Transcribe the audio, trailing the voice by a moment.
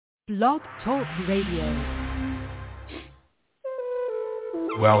Blog Talk Radio.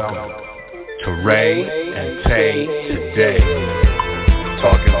 Welcome to Ray and Tay Today,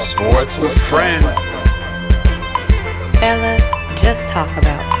 talking sports with friends. Fellas, just talk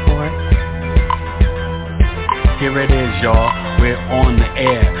about sports. Here it is, y'all. We're on the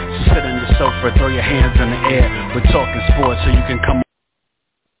air. Sit on the sofa, throw your hands in the air. We're talking sports, so you can come.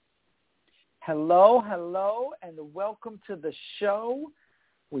 Hello, and welcome to the show.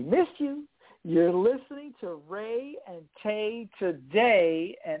 We missed you. You're listening to Ray and Tay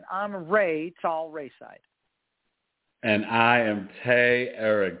Today, and I'm Ray, Tall Rayside. And I am Tay,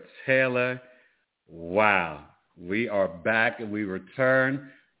 Eric Taylor. Wow. We are back and we return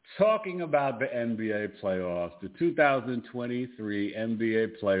talking about the NBA playoffs, the 2023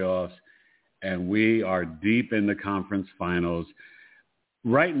 NBA playoffs, and we are deep in the conference finals.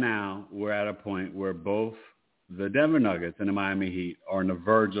 Right now, we're at a point where both the Denver Nuggets and the Miami Heat are on the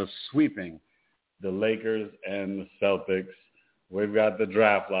verge of sweeping the Lakers and the Celtics. We've got the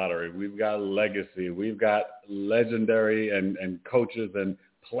draft lottery. We've got legacy. We've got legendary and coaches and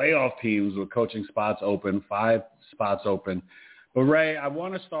playoff teams with coaching spots open, 5 spots open. But, Ray, I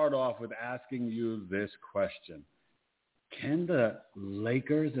want to start off with asking you this question. Can the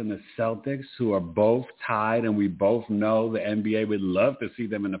Lakers and the Celtics, who are both tied and we both know the NBA would love to see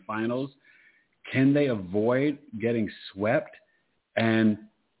them in the finals, can they avoid getting swept? And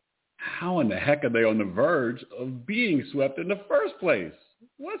how in the heck are they on the verge of being swept in the first place?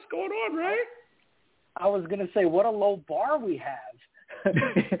 What's going on, Ray? I was going to say, what a low bar we have.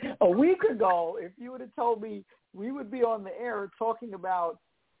 A week ago, if you would have told me we would be on the air talking about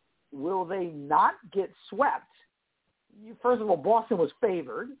will they not get swept, first of all, Boston was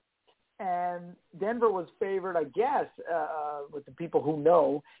favored, and Denver was favored, I guess, with the people who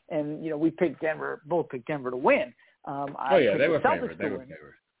know. And, we picked Denver, both picked Denver to win. They were favored.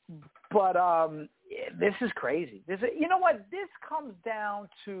 But this is crazy. You know what? This comes down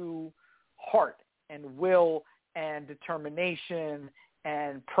to heart and will and determination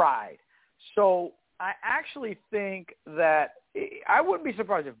and pride. So I actually think that I wouldn't be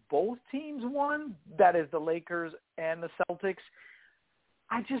surprised if both teams won, that is the Lakers and the Celtics.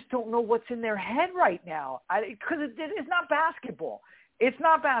 I just don't know what's in their head right now because it's not basketball. It's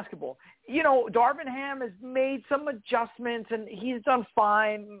not basketball. Darvin Ham has made some adjustments, and he's done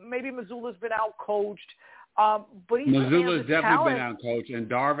fine. Maybe Missoula's been out-coached. But Missoula's definitely been out-coached, and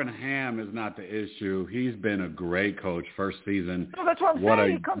Darvin Ham is not the issue. He's been a great coach first season. No, that's what I'm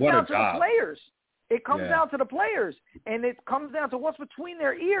saying. It comes down to the players. It comes down to the players, and it comes down to what's between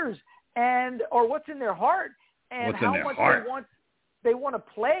their ears or what's in their heart and how much they want to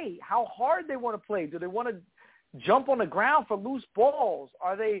play, how hard they want to play. Do they want to jump on the ground for loose balls?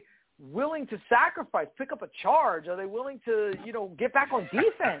 Are they willing to sacrifice, pick up a charge? Are they willing to, get back on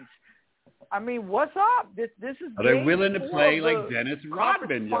defense? I mean, what's up? This is. Are they willing to play like Dennis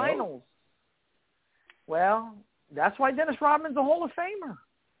Rodman? Finals. Well, that's why Dennis Rodman's a Hall of Famer,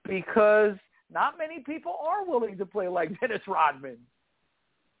 because not many people are willing to play like Dennis Rodman.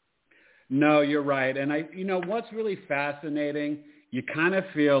 No, you're right. And what's really fascinating, you kind of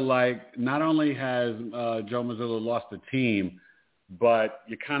feel like not only has Joe Mazzulla lost the team, but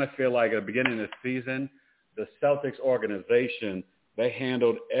you kind of feel like at the beginning of the season, the Celtics organization, they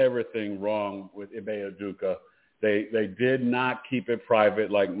handled everything wrong with Ime Udoka. They did not keep it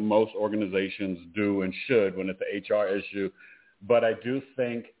private like most organizations do and should when it's an HR issue. But I do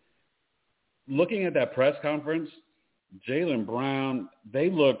think, looking at that press conference, Jaylen Brown, they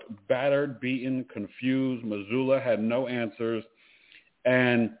looked battered, beaten, confused. Mazzulla had no answers.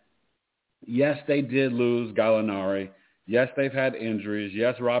 And yes, they did lose Gallinari. Yes, they've had injuries.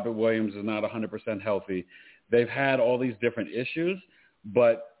 Yes, Robert Williams is not 100% healthy. They've had all these different issues,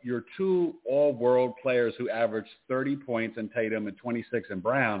 but your 2 all-world players who averaged 30 points in Tatum and 26 in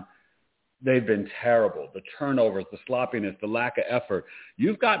Brown, they've been terrible. The turnovers, the sloppiness, the lack of effort.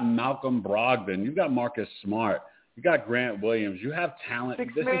 You've got Malcolm Brogdon. You've got Marcus Smart. You've got Grant Williams. You have talent.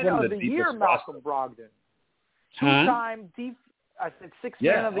 Sixth man of the year, Malcolm Brogdon. Two-time sixth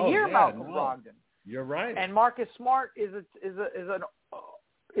man of the year, Malcolm Brogdon. You're right. And Marcus Smart is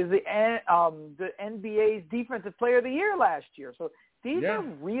the NBA's defensive player of the year last year. So these are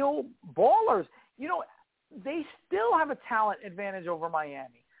real ballers. They still have a talent advantage over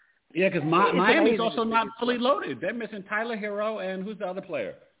Miami. Yeah, because Miami's also not fully loaded. They're missing Tyler Hero and who's the other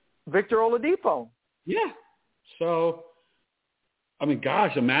player? Victor Oladipo. Yeah. So, I mean,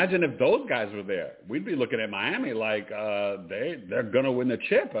 gosh, imagine if those guys were there. We'd be looking at Miami like they're going to win the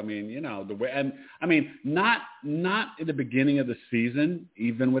chip. I mean, the way, and I mean, not in the beginning of the season,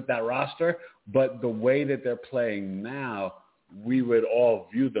 even with that roster, but the way that they're playing now we would all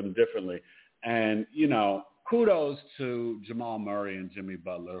view them differently. And, you know, kudos to Jamal Murray and Jimmy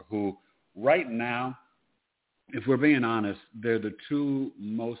Butler, who right now, if we're being honest, they're the two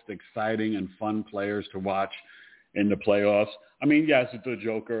most exciting and fun players to watch in the playoffs. I mean, yes, it's a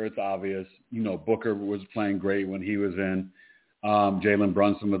joker. It's obvious. You know, Booker was playing great when he was in. Jalen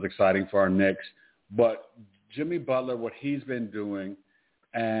Brunson was exciting for our Knicks. But Jimmy Butler, what he's been doing,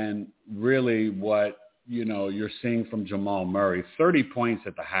 and really what, you know, you're seeing from Jamal Murray, 30 points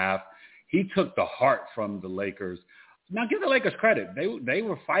at the half. He took the heart from the Lakers. Now, give the Lakers credit. They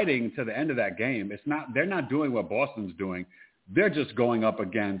were fighting to the end of that game. They're not doing what Boston's doing. They're just going up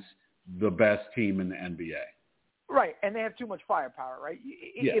against the best team in the NBA. Right, and they have too much firepower, right?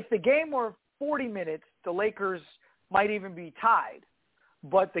 Yeah. If the game were 40 minutes, the Lakers might even be tied.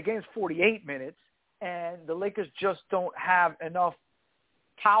 But the game's 48 minutes, and the Lakers just don't have enough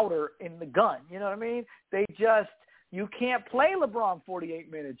powder in the gun. You know what I mean? You can't play LeBron 48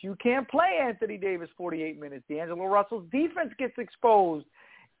 minutes. You can't play Anthony Davis 48 minutes. D'Angelo Russell's defense gets exposed.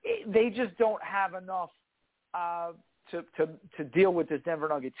 They just don't have enough to deal with this Denver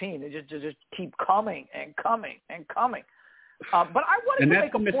Nugget team. They just keep coming and coming and coming. But I wanted to make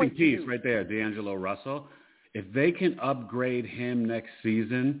a point. And that's the missing piece right there, D'Angelo Russell. If they can upgrade him next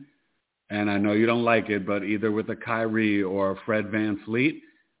season, and I know you don't like it, but either with a Kyrie or Fred VanVleet,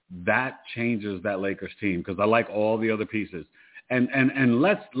 that changes that Lakers team, because I like all the other pieces. And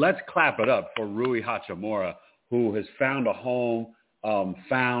let's clap it up for Rui Hachimura, who has found a home,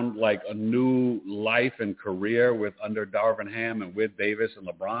 found like a new life and career under Darvin Ham and with Davis and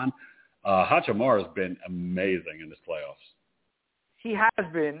LeBron. Hachimura has been amazing in this playoffs. He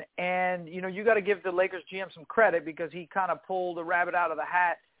has been, and, you know, you got to give the Lakers GM some credit, because he kind of pulled a rabbit out of the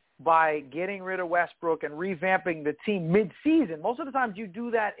hat by getting rid of Westbrook and revamping the team mid-season. Most of the times you do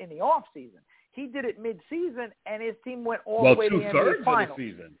that in the off-season. He did it mid-season, and his team went all the way to the NBA Finals.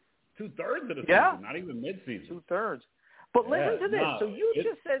 Two-thirds of the season, not even mid-season. Two-thirds. But listen to this. So you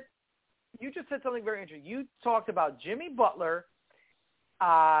just said something very interesting. You talked about Jimmy Butler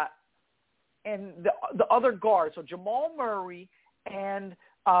and the other guards, so Jamal Murray and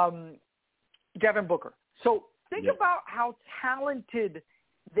Devin Booker. So think about how talented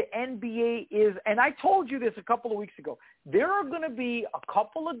the NBA is, and I told you this a couple of weeks ago. There are going to be a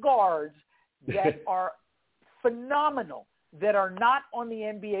couple of guards that are phenomenal that are not on the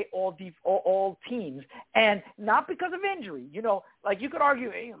NBA all teams, and not because of injury. You know, like you could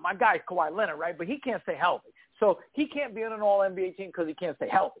argue, hey, my guy's Kawhi Leonard, right? But he can't stay healthy. So he can't be on an all-NBA team because he can't stay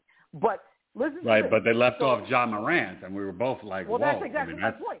healthy. But listen to this. Right, but they left off Ja Morant, and we were both like, well, whoa. That's exactly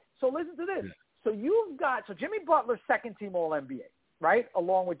my point. So listen to this. Yeah. So Jimmy Butler, second-team all-NBA, right,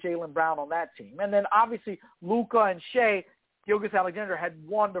 along with Jaylen Brown on that team. And then obviously Luka and Shea, Gilgeous-Alexander had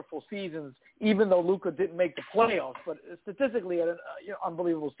wonderful seasons, even though Luka didn't make the playoffs, but statistically had an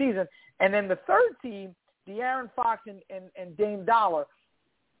unbelievable season. And then the third team, De'Aaron Fox and Dame Dollar.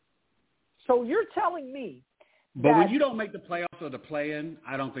 So you're telling me but when you don't make the playoffs or the play-in,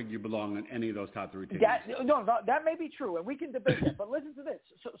 I don't think you belong in any of those top three teams. That may be true, and we can debate that. But listen to this.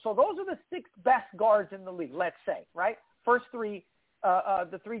 So those are the six best guards in the league, let's say, right? First three,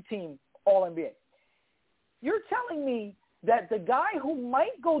 the three-team All-NBA. You're telling me that the guy who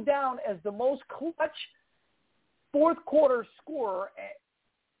might go down as the most clutch fourth-quarter scorer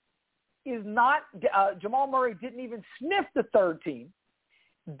is not Jamal Murray didn't even sniff the third team.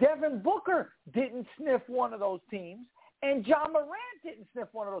 Devin Booker didn't sniff one of those teams, and Ja Morant didn't sniff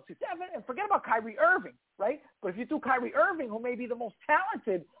one of those teams. And forget about Kyrie Irving, right? But if you threw Kyrie Irving, who may be the most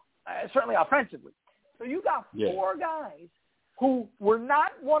talented, certainly offensively. So you got four guys who were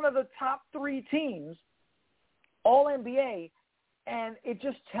not one of the top three teams, All-NBA, and it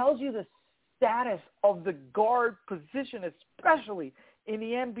just tells you the status of the guard position, especially in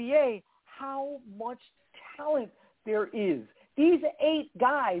the NBA, how much talent there is. These 8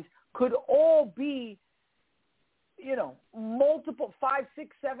 guys could all be, multiple 5,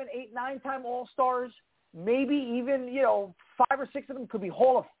 6, 7, 8, 9-time All-Stars. Maybe even, 5 or 6 of them could be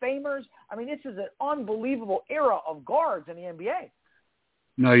Hall of Famers. I mean, this is an unbelievable era of guards in the NBA.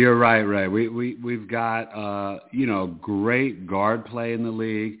 No, you're right, Ray. We've got, great guard play in the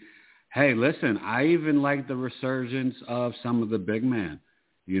league. Hey, listen, I even like the resurgence of some of the big men.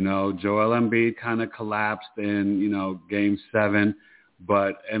 Joel Embiid kind of collapsed in, Game 7,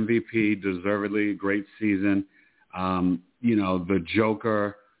 but MVP, deservedly great season. The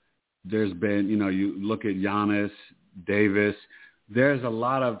Joker, there's been, you look at Giannis, Davis, there's a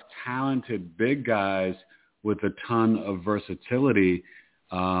lot of talented big guys with a ton of versatility,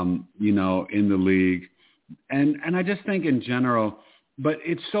 in the league. And I just think in general, But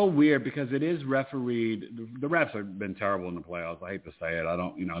it's so weird because it is refereed. The refs have been terrible in the playoffs. I hate to say it. I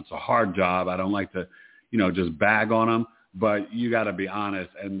don't, it's a hard job. I don't like to, just bag on them. But you got to be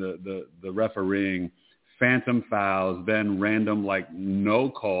honest. And the refereeing, phantom fouls, then random, no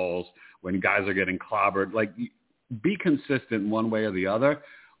calls when guys are getting clobbered. Be consistent one way or the other.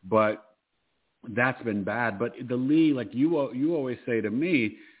 But that's been bad. But the league, you always say to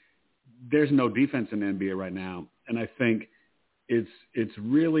me, there's no defense in the NBA right now. And I think it's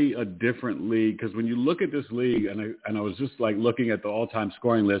really a different league because when you look at this league, and I was just looking at the all-time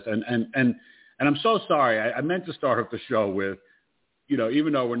scoring list, and I'm so sorry. I meant to start off the show with,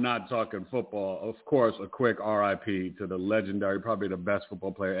 even though we're not talking football, of course, a quick RIP to the legendary, probably the best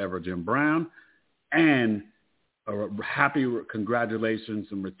football player ever, Jim Brown, and a happy congratulations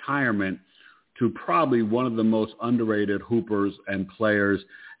and retirement to probably one of the most underrated hoopers and players,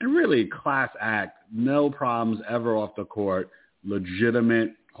 and really class act, no problems ever off the court,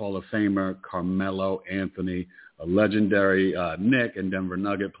 legitimate Hall of Famer Carmelo Anthony, a legendary Knick and Denver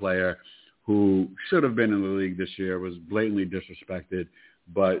Nugget player who should have been in the league this year, was blatantly disrespected,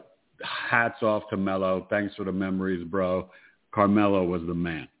 but hats off to Melo. Thanks for the memories, bro. Carmelo was the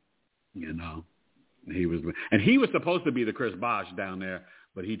man, He was supposed to be the Chris Bosh down there,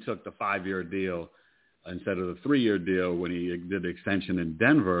 but he took the 5-year deal instead of the 3-year deal when he did the extension in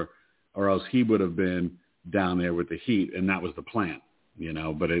Denver, or else he would have been down there with the Heat, and that was the plan,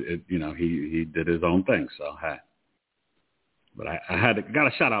 But he did his own thing, so hey. But I got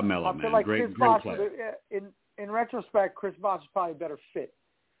to shout out Melo, man. Like great Bosh, player. In retrospect, Chris Bosh is probably a better fit.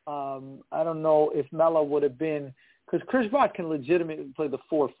 I don't know if Melo would have been, because Chris Bosh can legitimately play the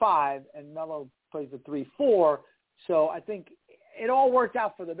 4-5, and Melo plays the 3-4. So I think it all worked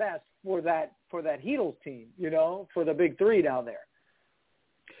out for the best for that Heatles team, for the big three down there.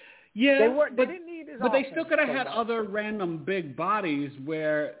 Yeah, they didn't need his but offense they still could have had other random big bodies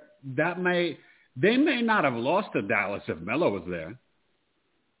where they may not have lost to Dallas if Melo was there.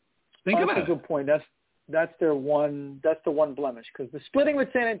 Think about it. That's a good point. That's the one blemish, because the splitting with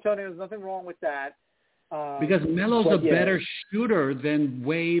San Antonio, there's nothing wrong with that. Because Melo's a better shooter than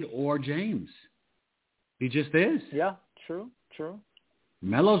Wade or James. He just is. Yeah, true.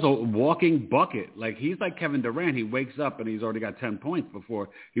 Melo's a walking bucket. He's like Kevin Durant. He wakes up and he's already got 10 points before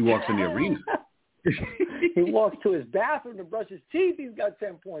he walks in the arena. He walks to his bathroom to brush his teeth. He's got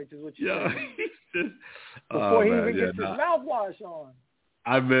 10 points, is what you're saying. Before he even gets his mouthwash on.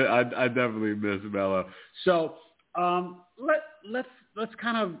 I definitely miss Melo. So let's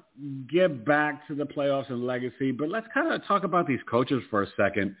kind of get back to the playoffs and legacy, but let's kind of talk about these coaches for a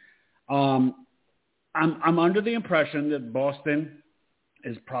second. I'm under the impression that Boston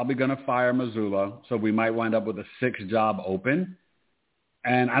is probably going to fire Mazzulla, so we might wind up with a 6th job open.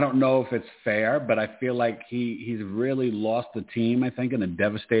 And I don't know if it's fair, but I feel like he's really lost the team, I think, in a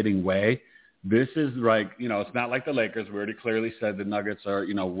devastating way. This is it's not like the Lakers. We already clearly said the Nuggets are,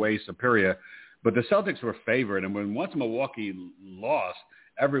 way superior. But the Celtics were favored. And once Milwaukee lost,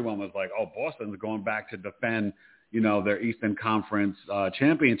 everyone was like, oh, Boston's going back to defend, their Eastern Conference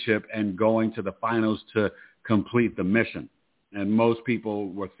championship and going to the finals to complete the mission. And most people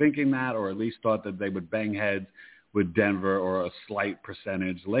were thinking that, or at least thought that they would bang heads with Denver or a slight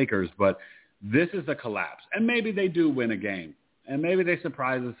percentage Lakers. But this is a collapse. And maybe they do win a game. And maybe they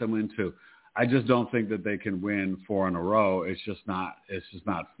surprise us and win 2. I just don't think that they can win 4 in a row. It's just not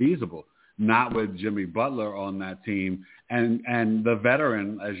feasible. Not with Jimmy Butler on that team. And the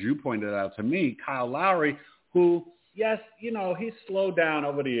veteran, as you pointed out to me, Kyle Lowry, who, yes, he's slowed down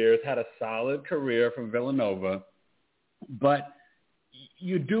over the years, had a solid career from Villanova. But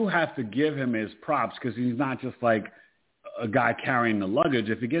you do have to give him his props because he's not just like a guy carrying the luggage.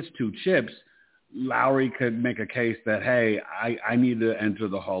 If he gets 2 chips, Lowry could make a case that, hey, I need to enter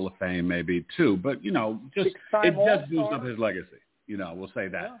the Hall of Fame maybe too. But, it does boost up his legacy. We'll say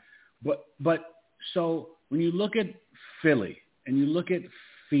that. Yeah. But so when you look at Philly and you look at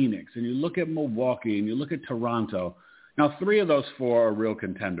Phoenix and you look at Milwaukee and you look at Toronto, now 3 of those 4 are real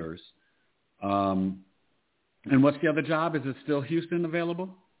contenders. And what's the other job? Is it still Houston available?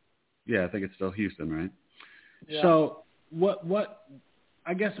 Yeah, I think it's still Houston, right? Yeah. So what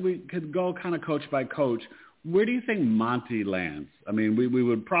I guess we could go kind of coach by coach. Where do you think Monty lands? I mean, we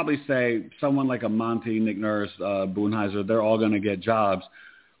would probably say someone like a Monty, Nick Nurse, Budenholzer, they're all going to get jobs.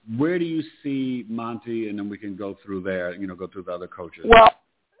 Where do you see Monty? And then we can go through there, go through the other coaches. Well,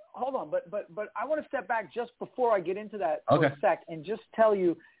 hold on. But I want to step back just before I get into that for a sec and just tell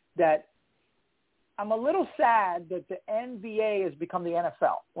you that I'm a little sad that the NBA has become the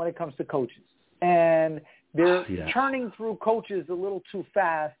NFL when it comes to coaches. And they're churning through coaches a little too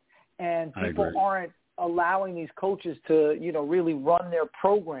fast, and people aren't allowing these coaches to, really run their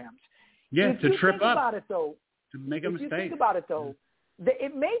programs. Yeah, if to you trip think up. About it, though, to make a if mistake. you think about it, though,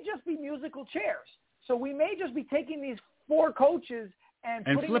 it may just be musical chairs. So we may just be taking these 4 coaches and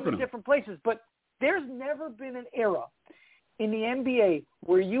putting them in different places. But there's never been an era in the NBA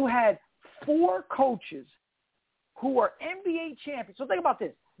where you had 4 coaches who are NBA champions. So think about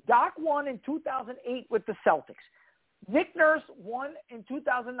this. Doc won in 2008 with the Celtics. Nick Nurse won in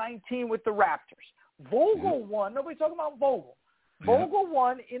 2019 with the Raptors. Vogel won. Nobody's talking about Vogel. Vogel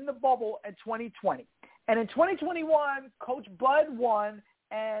won in the bubble in 2020. And in 2021, Coach Bud won,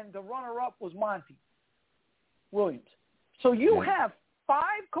 and the runner-up was Monty Williams. So you have 5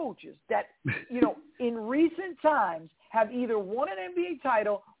 coaches that, in recent times have either won an NBA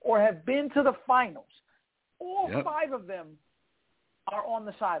title or have been to the finals. All 5 of them are on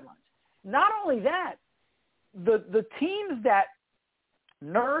the sidelines. Not only that, the teams that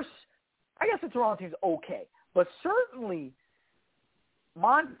Nurse, I guess the Toronto team's okay, but certainly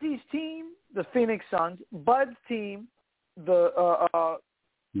Monty's team, the Phoenix Suns, Bud's team, the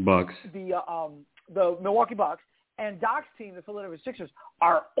Bucks, the Milwaukee Bucks, and Doc's team, the Philadelphia Sixers,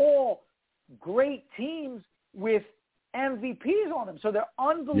 are all great teams with MVPs on them. So they're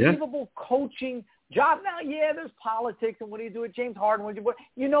unbelievable coaching jobs. Now, there's politics, and what do you do with James Harden?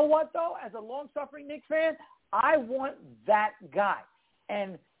 You know what, though? As a long-suffering Knicks fan, I want that guy.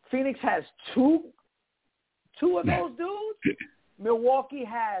 And Phoenix has two of those dudes. Milwaukee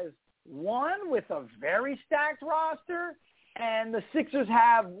has 1 with a very stacked roster, and the Sixers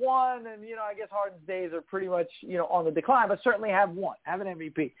have 1, and, I guess Harden's days are pretty much, on the decline, but certainly have an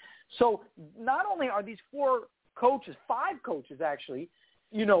MVP. So not only are these 4 coaches, 5 coaches actually,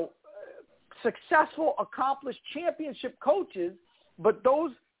 successful, accomplished championship coaches, but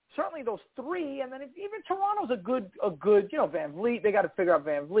certainly those 3, and then even Toronto's a good, Van Vliet. They got to figure out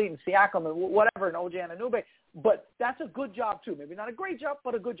Van Vliet and Siakam and whatever, and OJ Anunoby. But that's a good job too. Maybe not a great job,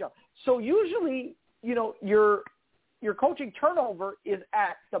 but a good job. So usually, your coaching turnover is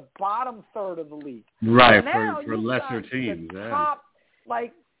at the bottom third of the league. Right, now for lesser teams. The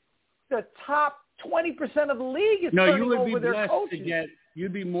top 20% of the league is turning over their coaches.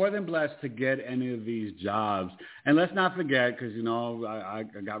 You'd be more than blessed to get any of these jobs. And let's not forget, because, I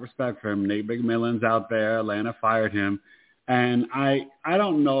got respect for him. Nate McMillan's out there. Atlanta fired him. And I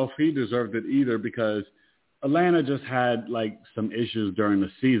don't know if he deserved it either, because Atlanta just had, some issues during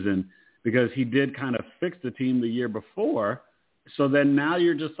the season, because he did kind of fix the team the year before. So then now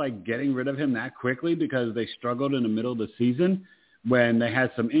you're just, getting rid of him that quickly because they struggled in the middle of the season when they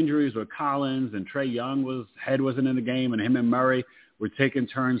had some injuries with Collins and Trae Young head wasn't in the game, and him and Murray were taking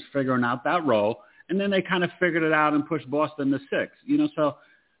turns figuring out that role. And then they kind of figured it out and pushed Boston to 6. So,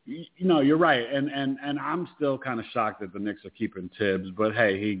 you're right. And I'm still kind of shocked that the Knicks are keeping Tibbs. But,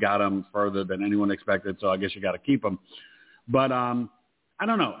 hey, he got him further than anyone expected, so I guess you got to keep him. But I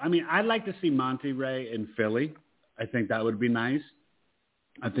don't know. I mean, I'd like to see Monty Ray in Philly. I think that would be nice.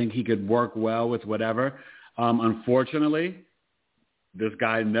 I think he could work well with whatever. Unfortunately, this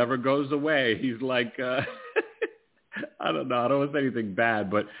guy never goes away. He's like I don't know. I don't want to say anything bad,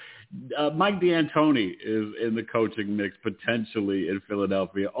 but Mike D'Antoni is in the coaching mix potentially in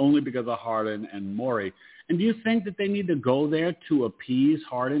Philadelphia only because of Harden and Morey. And do you think that they need to go there to appease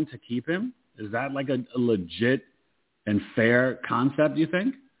Harden to keep him? Is that a legit and fair concept, do you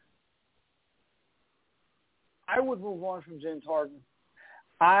think? I would move on from James Harden.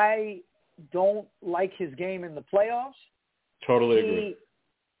 I don't like his game in the playoffs. Totally agree.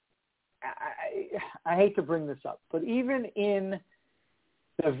 I hate to bring this up, but even in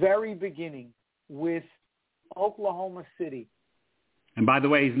the very beginning with Oklahoma City. And by the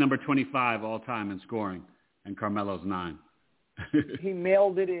way, he's number 25 all time in scoring, and Carmelo's 9. He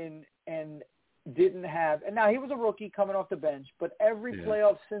mailed it in and didn't have – and now he was a rookie coming off the bench, but every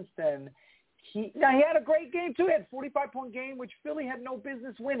playoff since then, he had a great game too. He had a 45-point game, which Philly had no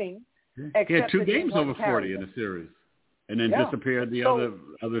business winning. He had 2 games over 40 in a series. And then disappeared the other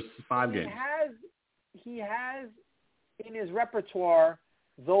 5 games. He has in his repertoire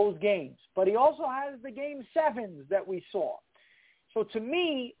those games, but he also has the game 7s that we saw. So to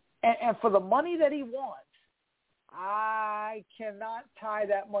me, and for the money that he wants, I cannot tie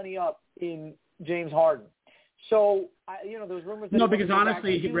that money up in James Harden. So there's rumors. That because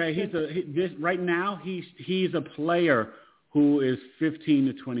honestly, Ray, right now he's a player who is $15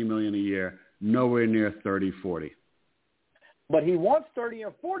 to $20 million a year, nowhere near 30, 40. But he wants 30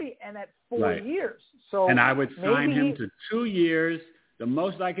 or 40, and at 4 years. So, and I would sign him to 2 years. The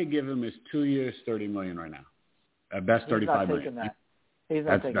most I could give him is 2 years, $30 million right now. At best, $35 million. He's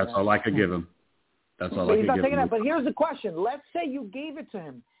not taking that. That's all I could give him. That's all I could give him. He's not taking that. But here's the question: let's say you gave it to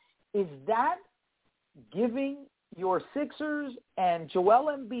him. Is that giving your Sixers and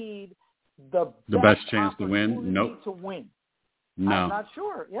Joel Embiid the best chance to win? Nope. To win. No. I'm not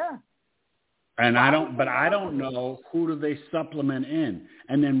sure. Yeah. And I don't know who do they supplement in.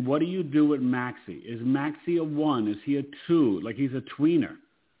 And then what do you do with Maxey? Is Maxey a 1? Is he a 2? Like he's a tweener.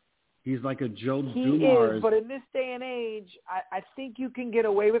 He's like a Joe Dumars. He is, but in this day and age, I think you can get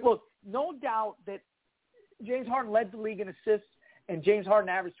away with. Look, no doubt that James Harden led the league in assists, and James Harden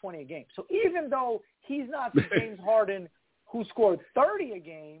averaged 20 a game. So even though he's not the James Harden who scored 30 a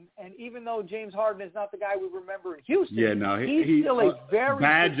game, and even though James Harden is not the guy we remember in Houston, he's still a very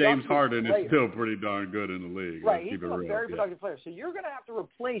bad James Harden player. Is still pretty darn good in the league. Right, he's still a very productive player. So you're going to have to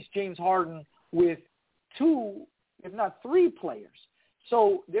replace James Harden with 2, if not 3 players.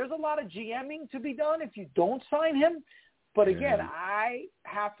 So there's a lot of GMing to be done if you don't sign him. But again, I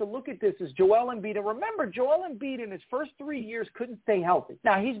have to look at this as Joel Embiid. And remember, Joel Embiid in his first 3 years couldn't stay healthy.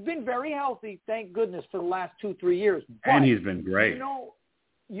 Now, he's been very healthy, thank goodness, for the last 2-3 years. But and he's been great.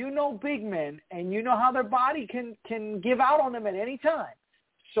 You know big men, and you know how their body can give out on them at any time.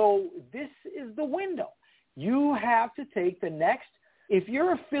 So this is the window. You have to take the next – if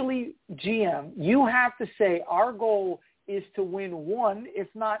you're a Philly GM, you have to say our goal is to win 1, if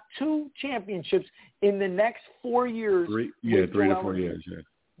not 2 championships in the next 4 years. 3 to 4 years, yeah.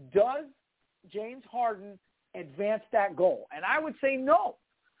 Does James Harden advance that goal? And I would say no.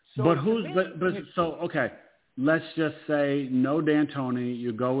 So okay, let's just say no D'Antoni,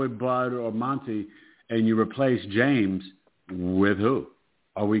 you go with Bud or Monty, and you replace James with who?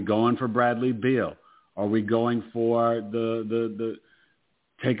 Are we going for Bradley Beal? Are we going for the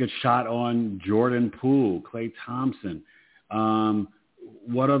take a shot on Jordan Poole, Klay Thompson?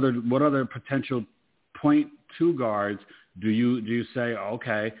 What other potential point 2 guards do you say,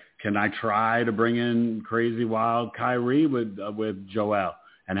 okay, can I try to bring in crazy wild Kyrie with Joel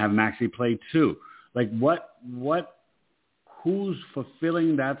and have Maxey play 2? Like who's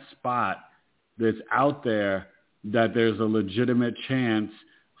fulfilling that spot that's out there that there's a legitimate chance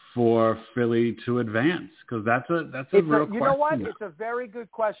for Philly to advance? Because that's a real question. You know what? It's a very good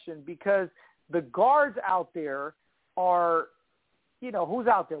question because the guards out there are, who's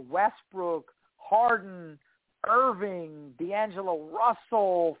out there? Westbrook, Harden, Irving, D'Angelo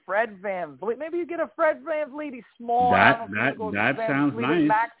Russell, Fred VanVleet. Maybe you get a Fred VanVleet. He's small. That sounds nice. And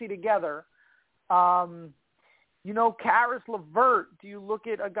Maxey together. Karis LeVert. Do you look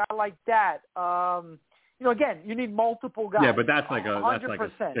at a guy like that? Again, you need multiple guys. Yeah, but that's like a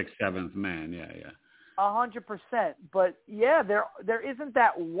 6th, 7th man. Yeah. 100%. But yeah, there isn't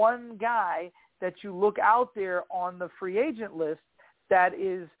that one guy that you look out there on the free agent list that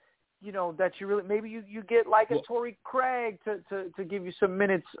is, that you really maybe you get like a Torrey Craig to give you some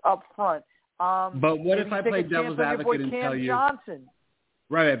minutes up front. But what if I play devil's advocate and tell you Johnson?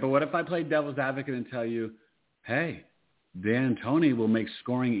 Right, but what if I play devil's advocate and tell you, hey, D'Antoni will make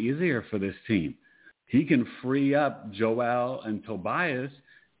scoring easier for this team. He can free up Joel and Tobias,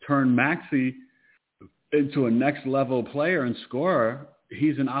 turn Maxey into a next-level player and scorer.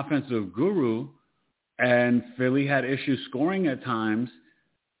 He's an offensive guru, and Philly had issues scoring at times,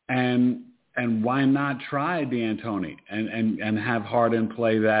 and why not try D'Antoni and have Harden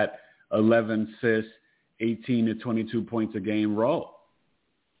play that 11 assists, 18 to 22 points a game role?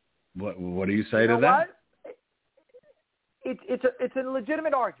 What do you say to that? It's a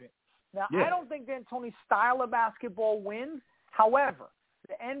legitimate argument. Now, I don't think D'Antoni's style of basketball wins. However,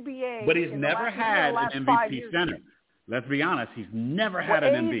 the NBA... But he's never had an MVP center. Let's be honest. He's never had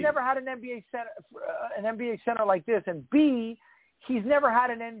an NBA. He's never had an NBA center like this. And B, he's never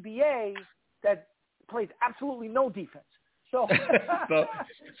had an NBA that plays absolutely no defense. So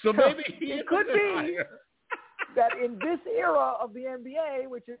maybe it could be that in this era of the NBA,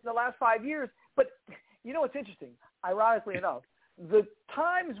 which is the last 5 years, but what's interesting, ironically enough, the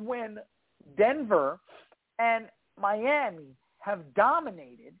times when Denver and Miami have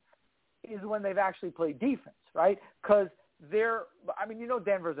dominated is when they've actually played defense, right? Because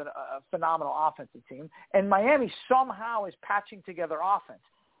Denver's a phenomenal offensive team, and Miami somehow is patching together offense.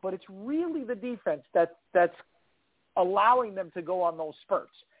 But it's really the defense that's allowing them to go on those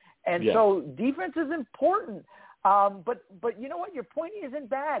spurts. And so defense is important. But you know what? Your point isn't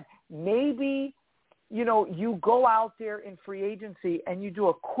bad. Maybe, you go out there in free agency and you do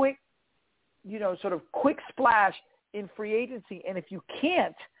a quick, sort of quick splash in free agency. And if you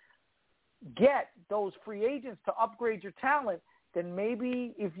can't get those free agents to upgrade your talent, then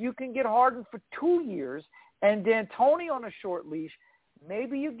maybe if you can get Harden for 2 years and D'Antoni on a short leash,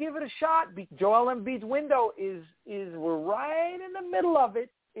 maybe you give it a shot. Joel Embiid's window we're right in the middle of it.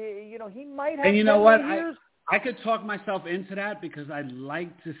 He might have. And you know what? Years. I could talk myself into that because I'd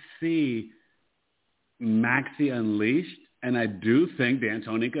like to see Maxey unleashed, and I do think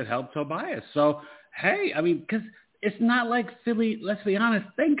D'Antoni could help Tobias. So, hey, I mean, because it's not like Philly, let's be honest,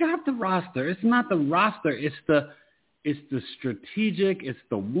 they got the roster. It's not the roster. It's the strategic, it's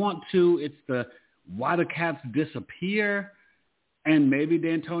the want to, it's the why the Caps disappear. And maybe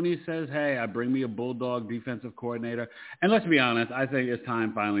D'Antoni says, hey, I bring me a bulldog defensive coordinator. And let's be honest, I think it's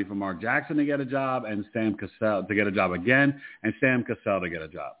time finally for Mark Jackson to get a job and Sam Cassell to get a job again and Sam Cassell to get a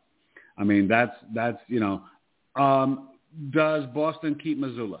job. I mean, that's you know, does Boston keep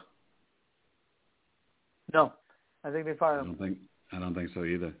Mazzulla? No. I think they fired him. I don't think so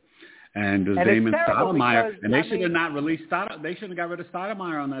either. And does Damon Stoudemire? And they should have not released Stoudemire. They should have got rid of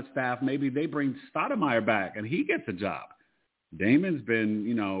Stoudemire on that staff. Maybe they bring Stoudemire back and he gets a job. Damon's been,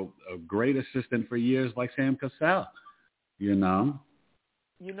 you know, a great assistant for years, like Sam Cassell. You know.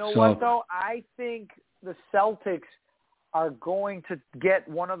 You know what though? I think the Celtics are going to get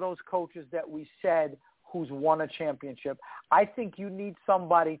one of those coaches that we said who's won a championship. I think you need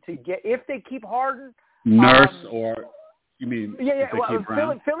somebody to get if they keep Harden. Nurse or you mean? Yeah.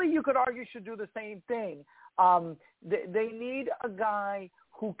 Well, Philly, you could argue, should do the same thing. They need a guy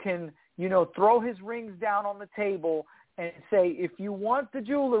who can, you know, throw his rings down on the table and say, if you want the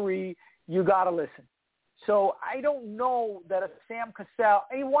jewelry, you got to listen. So I don't know that a Sam Cassell,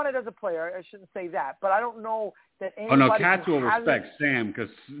 he won it as a player. I shouldn't say that, but I don't know that anybody. Oh no, Cats will respect Sam because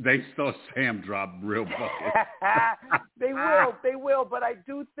they saw Sam drop real buckets. They will. But I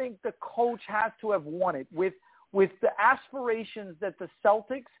do think the coach has to have won it with the aspirations that the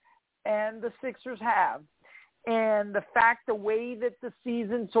Celtics and the Sixers have, and the fact the way that the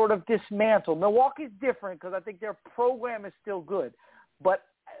season sort of dismantled. Milwaukee's different because I think their program is still good, but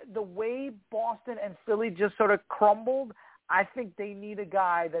the way Boston and Philly just sort of crumbled, I think they need a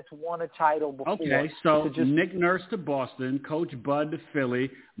guy that's won a title before. Okay, so Nick Nurse to Boston, Coach Bud to Philly,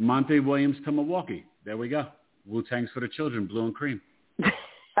 Monty Williams to Milwaukee. There we go. Wu-Tang's for the children, blue and cream.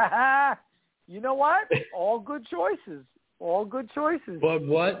 You know what? All good choices. All good choices. But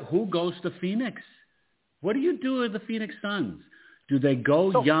what? Who goes to Phoenix? What do you do with the Phoenix Suns? Do they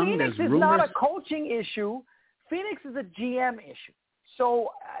go young? Phoenix is not a coaching issue. Phoenix is a GM issue. So,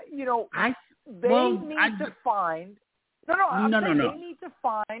 you know, they need to find – they need to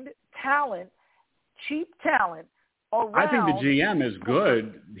find talent, cheap talent around. I think the GM is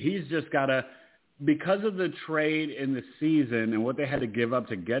good. He's just got to – because of the trade in the season and what they had to give up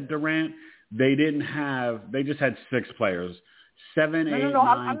to get Durant, they just had 6 players. 7, 8, 9,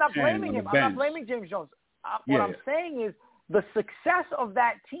 I'm not 10 blaming him. I'm not blaming James Jones. What I'm saying is the success of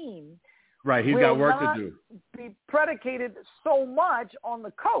that team – right, he's got work to do. Be predicated so much on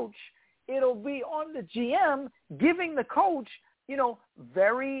the coach. It'll be on the GM giving the coach, you know,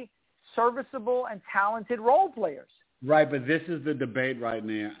 very serviceable and talented role players. Right, but this is the debate right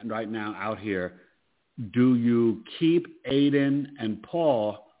now out here. Do you keep Aiden and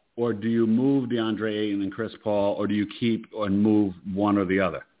Paul, or do you move DeAndre Ayton and Chris Paul, or do you keep and move one or the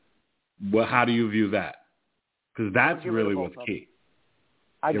other? Well, how do you view that? Because that's really what's key.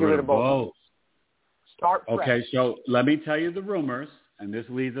 I give it a both. Start fresh. Okay, so let me tell you the rumors, and this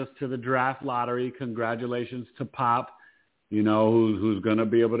leads us to the draft lottery. Congratulations to Pop, you know, who's going to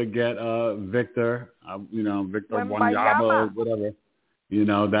be able to get Victor, Victor Wanyama, whatever. You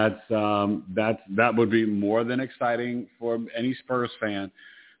know, that would be more than exciting for any Spurs fan.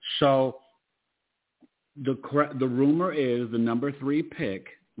 So the rumor is the number 3 pick,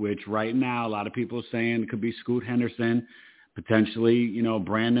 which right now a lot of people are saying it could be Scoot Henderson. Potentially, you know,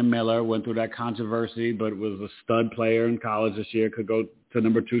 Brandon Miller went through that controversy, but was a stud player in college this year, could go to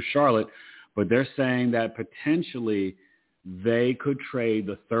number 2 Charlotte. But they're saying that potentially they could trade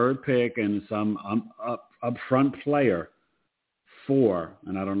the 3rd pick and some upfront player for,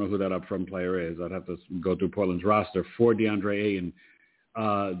 and I don't know who that upfront player is. I'd have to go through Portland's roster, for DeAndre Ayton.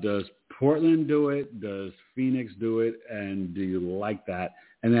 Does Portland do it? Does Phoenix do it? And do you like that?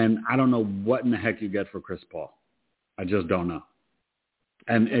 And then I don't know what in the heck you get for Chris Paul. I just don't know.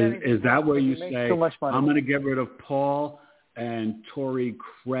 And is that where you say, I'm going to get rid of Paul and Torrey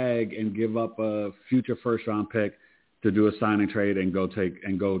Craig and give up a future first-round pick to do a signing trade and go take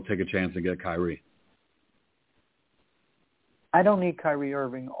a chance and get Kyrie? I don't need Kyrie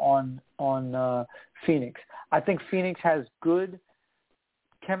Irving on Phoenix. I think Phoenix has good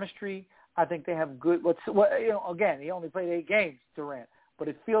chemistry. I think they have good. Again, he only played 8 games, Durant, but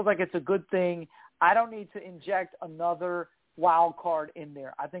it feels like it's a good thing. I don't need to inject another wild card in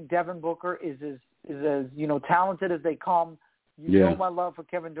there. I think Devin Booker is as talented as they come. You know my love for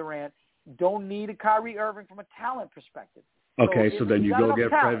Kevin Durant. Don't need a Kyrie Irving from a talent perspective. Okay, so then you go get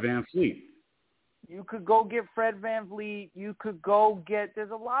Fred VanVleet. You could go get Fred VanVleet. You could go get –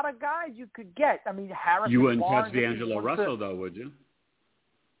 there's a lot of guys you could get. I mean, Harrison You wouldn't Barnes, touch D'Angelo Russell, though, would you?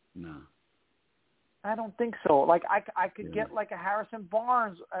 No. I don't think so. Like, I could get, like, a Harrison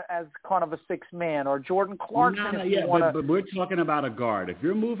Barnes as kind of a sixth man, or Jordan Clarkson but we're talking about a guard. If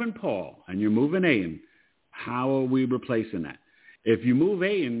you're moving Paul and you're moving Ayton, how are we replacing that? If you move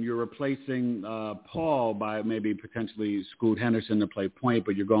Ayton, you're replacing Paul by maybe potentially Scoot Henderson to play point,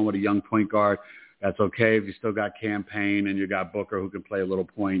 but you're going with a young point guard. That's okay if you still got Campaign and you got Booker who can play a little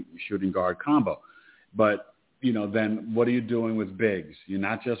point shooting guard combo. But, then what are you doing with bigs? You're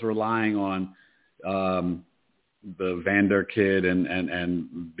not just relying on the Vander kid and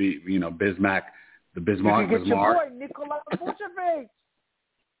Bismack, the Bismarck. You can get your boy, Nikola Vucevic.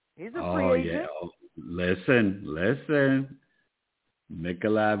 He's a free agent. Yeah. Listen.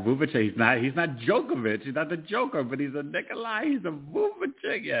 Nikola Vucevic. He's not Djokovic. He's not the Joker, but he's a Nikola. He's a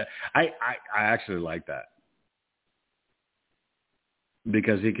Vucevic. Yeah, I actually like that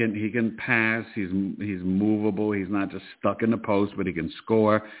because he can pass. He's movable. He's not just stuck in the post, but he can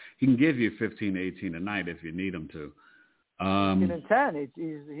score. He can give you 15, 18 a night if you need him to. 15 and 10.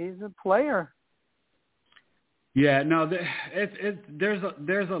 He's a player. Yeah, no, there's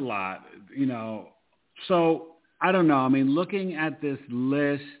a lot, So I don't know. I mean, looking at this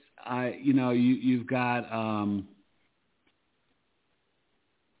list, you've got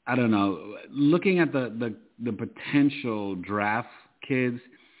I don't know. Looking at the potential draft kids,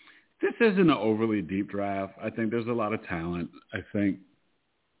 this isn't an overly deep draft. I think there's a lot of talent. I think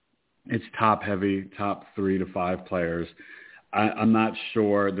it's top heavy, top 3 to 5 players. I'm not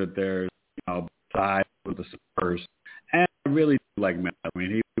sure that there's side with the Spurs, and I really do like Melo. I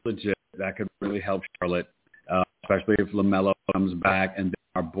mean, he's legit. That could really help Charlotte, especially if LaMelo comes back and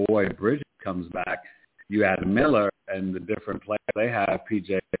our boy Bridges comes back. You add Miller and the different players they have,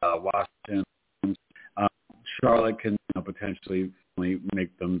 PJ Washington. Charlotte can potentially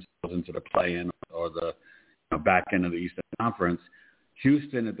make themselves into the play-in or the back end of the Eastern Conference.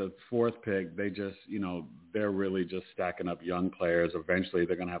 Houston at the 4th pick, they just, they're really just stacking up young players. Eventually,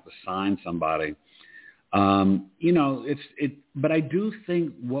 they're going to have to sign somebody. But I do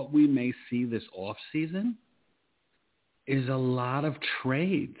think what we may see this offseason is a lot of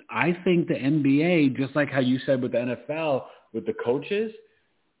trades. I think the NBA, just like how you said with the NFL, with the coaches,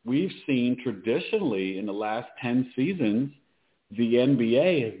 we've seen traditionally in the last 10 seasons, the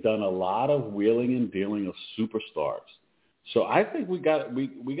NBA has done a lot of wheeling and dealing of superstars. So I think we got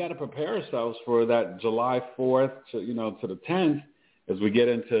to prepare ourselves for that July 4th to the 10th as we get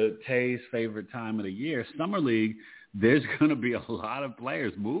into Tay's favorite time of the year, Summer League. There's going to be a lot of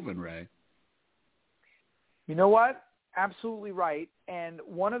players moving, Ray. You know what? Absolutely right. And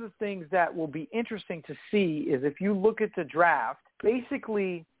one of the things that will be interesting to see is if you look at the draft,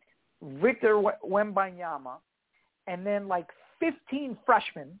 basically Victor Wembanyama and then like 15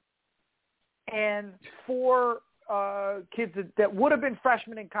 freshmen and 4 kids that would have been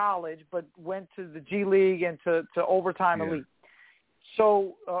freshmen in college but went to the G League and to overtime elite.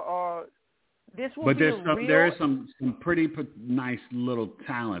 So this will there is some pretty nice little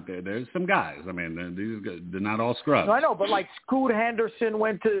talent there. There's some guys. I mean, they're not all scrubs. No, I know, but like Scoot Henderson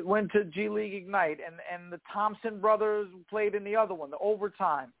went to G League Ignite, and the Thompson brothers played in the other one, the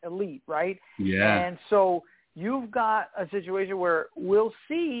overtime elite, right? Yeah. And so you've got a situation where we'll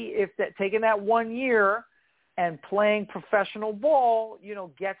see if that taking that 1 year and playing professional ball,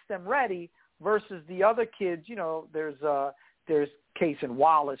 gets them ready versus the other kids. There's Cason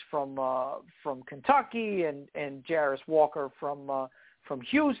Wallace from Kentucky and Jarris Walker from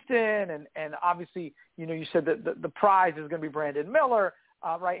Houston, and obviously you said that the prize is going to be Brandon Miller,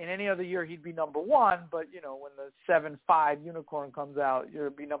 right? In any other year he'd be number 1, but when the 7'5" unicorn comes out, you'll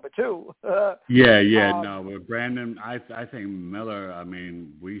be number 2. No, with Brandon, I think Miller. I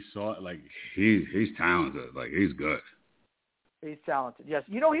mean, we saw he's talented, he's good. He's talented, yes.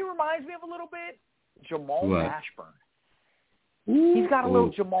 He reminds me of a little bit Jamal Mashburn. He's got a little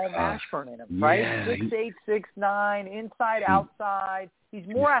Jamal Mashburn in him, right? Yeah, 6'8", 6'9", inside, outside. He's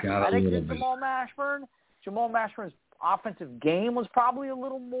more athletic than Jamal Mashburn. Jamal Mashburn's offensive game was probably a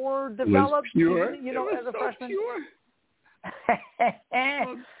little more developed, as a freshman. Pure.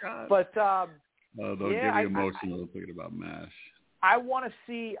 Oh, God. But don't get me emotional thinking about Mash. I want to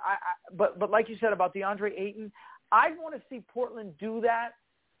see, but like you said about DeAndre Ayton, I want to see Portland do that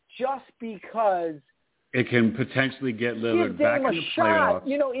just because it can potentially get Lillard back in the playoffs.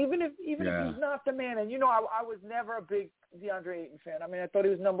 Even if he's not the man. And, I was never a big DeAndre Ayton fan. I mean, I thought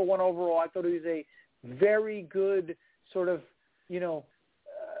he was number 1 overall. I thought he was a very good sort of,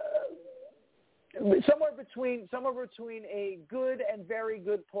 somewhere between a good and very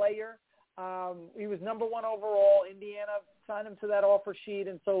good player. He was number 1 overall. Indiana signed him to that offer sheet,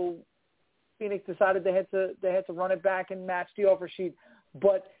 and so Phoenix decided they had to run it back and match the offer sheet.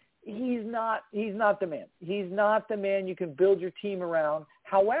 But he's not the man. He's not the man you can build your team around.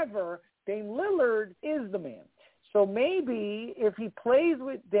 However, Dame Lillard is the man. So maybe if he plays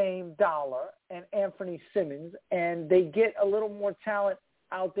with Dame Dollar and Anthony Simmons and they get a little more talent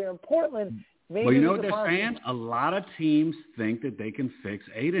out there in Portland, maybe. Well, you know what they're saying? A lot of teams think that they can fix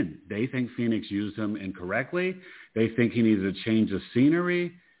Aiden. They think Phoenix used him incorrectly. They think he needs a change of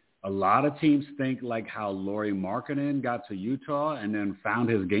scenery. A lot of teams think like how Lauri Markkanen got to Utah and then found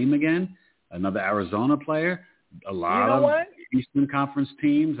his game again, another Arizona player. A lot of Eastern Conference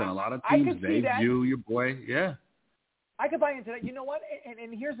teams and a lot of teams, they view your boy. Yeah. I could buy into that. You know what?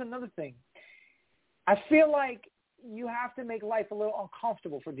 And here's another thing. I feel like you have to make life a little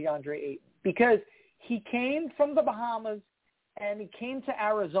uncomfortable for DeAndre Ayton because he came from the Bahamas and he came to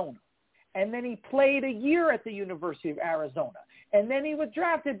Arizona. And then he played a year at the University of Arizona. And then he was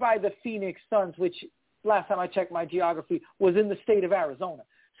drafted by the Phoenix Suns, which last time I checked my geography was in the state of Arizona.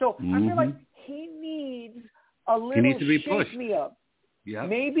 So I feel like he needs a little shake me up. Yep.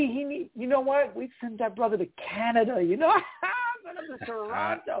 Maybe he needs, you know what? We sent that brother to Canada, send him to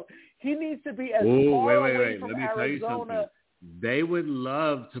Toronto. He needs to be as far away from Let me Arizona. tell you something. They would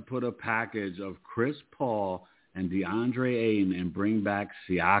love to put a package of Chris Paul and DeAndre Ayton and bring back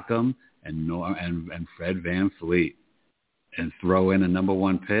Siakam and Fred VanVleet and throw in a number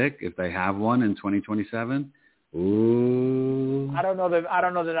 1 pick if they have one in 2027. Ooh. I don't know that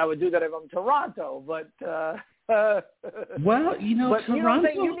I would do that if I'm Toronto, but well, Toronto.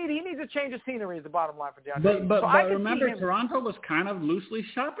 He needs a change of scenery is the bottom line for DeAndre. But remember, Toronto was kind of loosely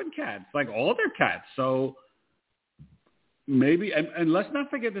shopping cats, like all their cats. So maybe, and let's not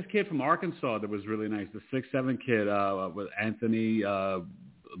forget this kid from Arkansas that was really nice, the 6'7" kid with Anthony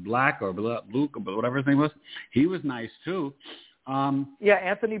Black or Luke or whatever his name was. He was nice too.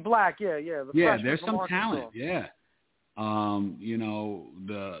 Anthony Black. Yeah. There's some talent. Yeah. The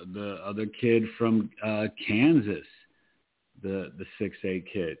other kid from Kansas, the 6'8"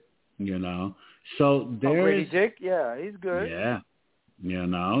 kid, So there's Grady Dick, he's good. Yeah.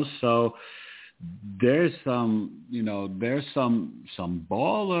 So there's some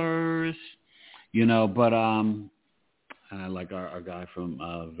ballers, but I like our guy from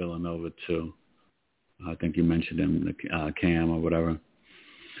Villanova too. I think you mentioned him, Cam or whatever.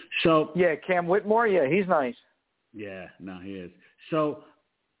 So Cam Whitmore. Yeah, he's nice. Yeah, no, he is. So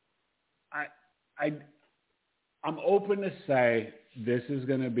I'm open to say this is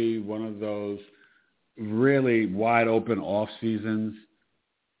going to be one of those really wide open off seasons.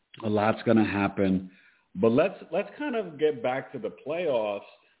 A lot's going to happen, but let's kind of get back to the playoffs.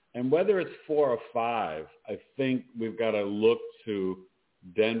 And whether it's 4 or 5, I think we've got to look to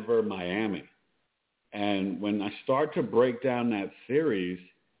Denver, Miami. And when I start to break down that series,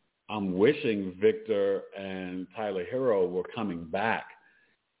 I'm wishing Victor and Tyler Hero were coming back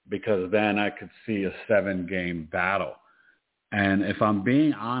because then I could see a 7-game battle. And if I'm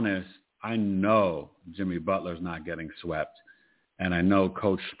being honest, I know Jimmy Butler's not getting swept, and I know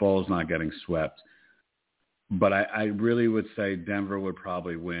Coach Spoel's not getting swept. But I really would say Denver would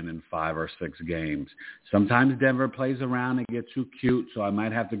probably win in 5 or 6 games. Sometimes Denver plays around and get too cute, so I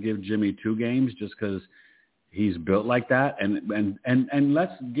might have to give Jimmy 2 games just because he's built like that. And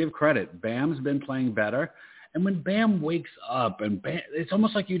let's give credit. Bam's been playing better. And when Bam wakes up, and Bam, it's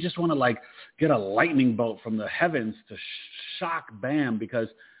almost like you just want to get a lightning bolt from the heavens to shock Bam because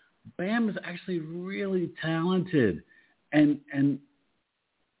Bam is actually really talented. And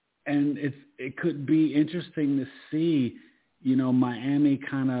it could be interesting to see, Miami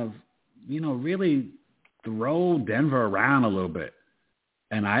kind of, really throw Denver around a little bit.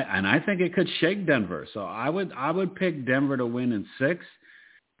 And I think it could shake Denver. So I would pick Denver to win in 6,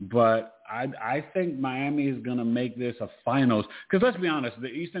 but I think Miami is going to make this a finals. Because let's be honest, the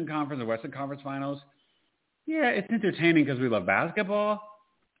Eastern Conference and Western Conference finals, it's entertaining because we love basketball,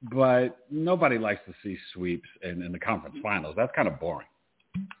 but nobody likes to see sweeps in the conference finals. That's kind of boring.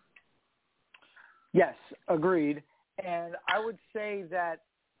 Yes, agreed. And I would say that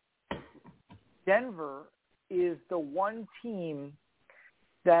Denver is the one team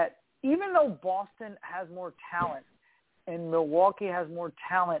that even though Boston has more talent and Milwaukee has more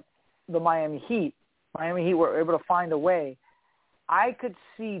talent, the Miami Heat were able to find a way. I could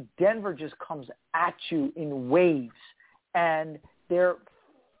see Denver just comes at you in waves, and their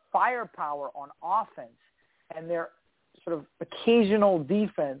firepower on offense and their sort of occasional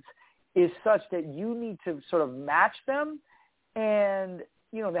defense is such that you need to sort of match them. And,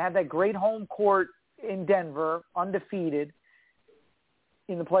 they have that great home court in Denver, undefeated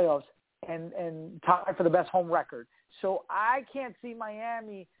in the playoffs. and tied for the best home record. So I can't see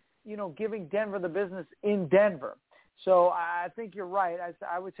Miami, giving Denver the business in Denver. So I think you're right.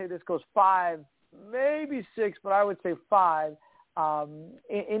 I would say this goes 5, maybe 6, but I would say 5.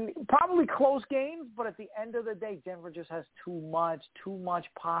 In probably close games, but at the end of the day, Denver just has too much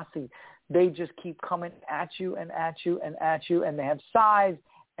posse. They just keep coming at you and at you and at you, and they have size.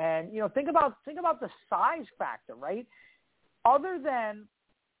 And think about the size factor, right? Other than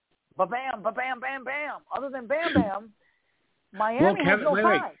ba-bam, ba-bam, bam, bam. Other than bam, bam, Miami has no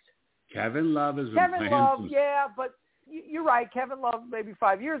size. Kevin Love is Kevin Love, yeah, but you're right. Kevin Love maybe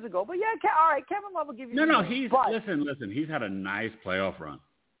 5 years ago, but yeah, all right. Kevin Love will give you. No. Listen. He's had a nice playoff run.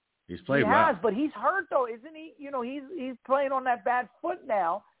 He's played well. He has, but he's hurt though, isn't he? He's playing on that bad foot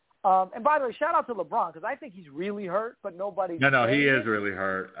now. And by the way, shout out to LeBron because I think he's really hurt, but nobody. No, he is really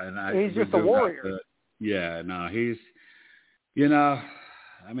hurt, and he's just a warrior. He's.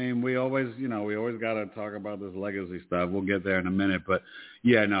 I mean, we always got to talk about this legacy stuff. We'll get there in a minute, but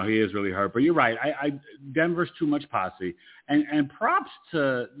he is really hurt. But you're right. Denver's too much posse, and props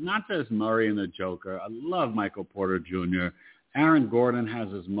to not just Murray and the Joker. I love Michael Porter Jr. Aaron Gordon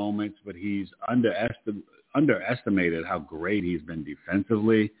has his moments, but he's underestimated how great he's been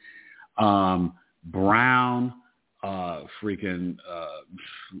defensively. Brown,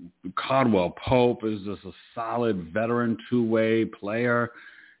 Caldwell Pope is just a solid veteran two-way player.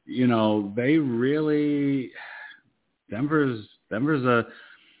 They really Denver's a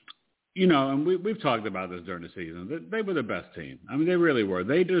and we've talked about this during the season. They were the best team. I mean, they really were.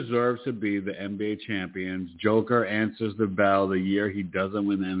 They deserve to be the NBA champions. Joker answers the bell the year he doesn't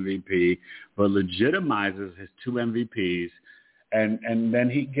win MVP, but legitimizes his 2 MVPs, and then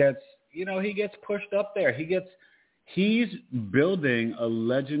he gets pushed up there. He's building a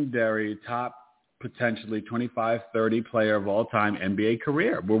legendary top, potentially 25, 30 player of all time NBA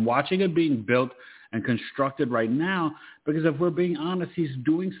career. We're watching it being built and constructed right now because if we're being honest, he's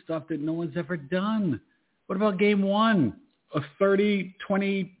doing stuff that no one's ever done. What about game 1? A 30,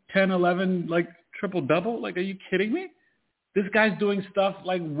 20, 10, 11, triple-double? Are you kidding me? This guy's doing stuff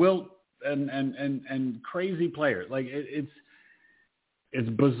like Wilt and crazy players. It's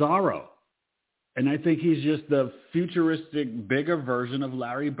bizarro. And I think he's just the futuristic, bigger version of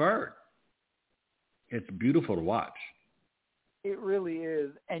Larry Bird. It's beautiful to watch. It really is.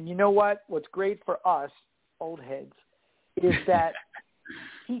 And you know what? What's great for us, old heads, is that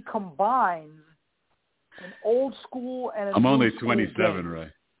he combines an old school and a I'm new only school 27, game.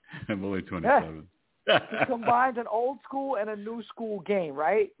 Ray. I'm only 27. He combines an old school and a new school game,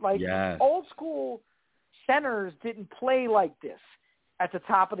 right? Old school centers didn't play like this at the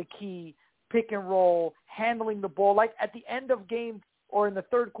top of the key, pick and roll, handling the ball. Like at the end of game or in the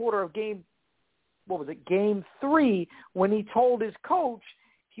third quarter of game 3, when he told his coach,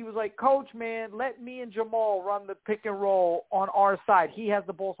 he was like, Coach, man, let me and Jamal run the pick and roll on our side. He has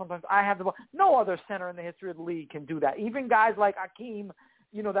the ball sometimes. I have the ball. No other center in the history of the league can do that. Even guys like Hakeem,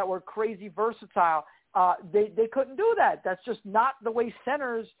 that were crazy versatile, they couldn't do that. That's just not the way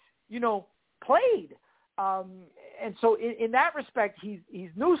centers, played. And so in that respect, he's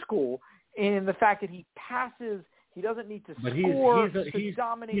new school in the fact that he passes. He doesn't need to score to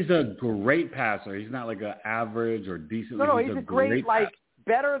dominate. He's a great passer. He's not like an average or decent. No, he's a great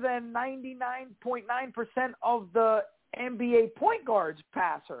better than 99.9% of the NBA point guards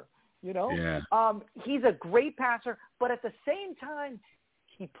passer. Yeah. He's a great passer, but at the same time,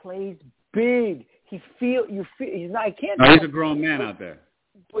 he plays big. He's a grown man out there.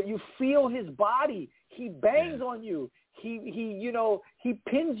 But you feel his body. He bangs on you. He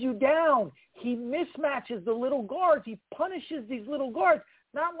pins you down. He mismatches the little guards. He punishes these little guards.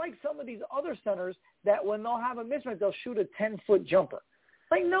 Not like some of these other centers that when they'll have a mismatch, they'll shoot a 10-foot jumper.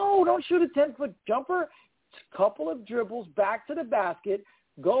 No, don't shoot a 10-foot jumper. A couple of dribbles back to the basket,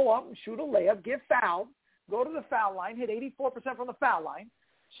 go up and shoot a layup, get fouled, go to the foul line, hit 84% from the foul line.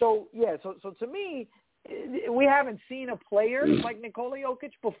 So to me, we haven't seen a player like Nikola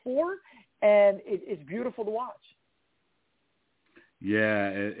Jokic before, and it's beautiful to watch. Yeah,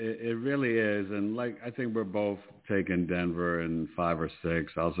 it really is. And I think we're both taking Denver in 5 or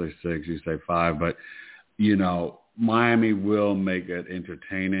 6. I'll say 6, you say 5. But, Miami will make it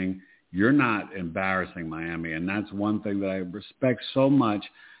entertaining. You're not embarrassing Miami. And that's one thing that I respect so much.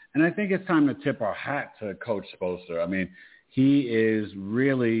 And I think it's time to tip our hat to Coach Spoelstra. I mean, he is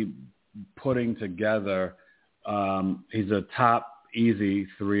really putting together he's a top easy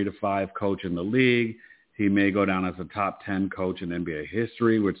 3 to 5 coach in the league. He may go down as a top 10 coach in NBA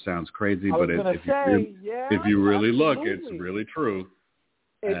history, which sounds crazy, but if you really look, it's really true.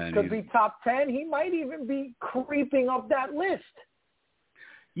 It could be top 10. He might even be creeping up that list.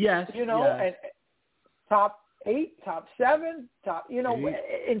 Yes. And top 8, top 7,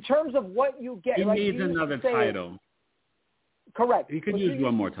 in terms of what you get. He needs another title. Correct. He could use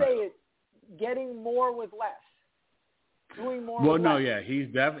one more title. Say it, getting more with less. Doing more well, with no, less.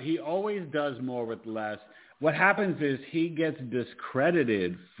 yeah. He always does more with less. What happens is he gets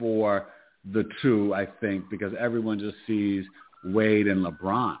discredited for the two, I think, because everyone just sees Wade and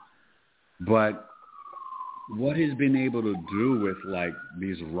LeBron. But what he's been able to do with, like,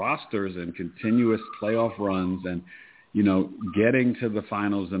 these rosters and continuous playoff runs and, getting to the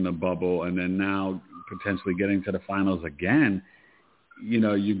finals in the bubble and then now potentially getting to the finals again,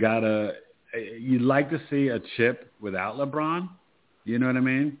 you'd like to see a chip without LeBron. You know what I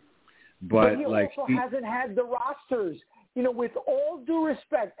mean? But he also hasn't had the rosters. With all due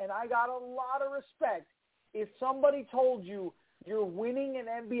respect, and I got a lot of respect, if somebody told you you're winning an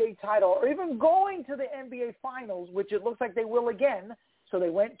NBA title or even going to the NBA Finals, which it looks like they will again, so they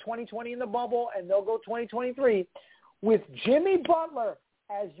went 2020 in the bubble and they'll go 2023, with Jimmy Butler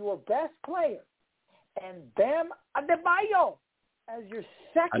as your best player and Bam Adebayo as your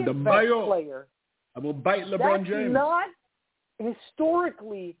second best player, I will bite LeBron James. That's not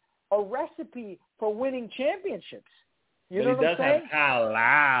historically a recipe for winning championships. You know what I'm saying? Have Kyle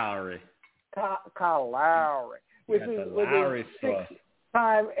Lowry. Kyle Lowry. With Lowry sauce.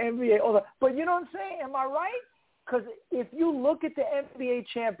 6-time NBA. But you know what I'm saying? Am I right? Because if you look at the NBA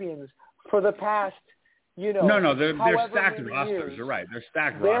champions for the past, No, they're stacked rosters. Years, you're right. They're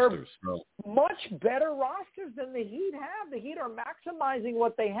stacked rosters. So. Much better rosters than the Heat have. The Heat are maximizing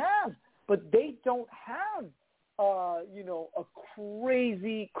what they have, but they don't have, a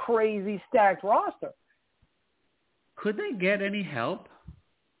crazy, crazy stacked roster. Could they get any help?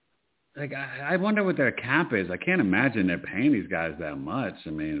 Like, I wonder what their cap is. I can't imagine they're paying these guys that much. I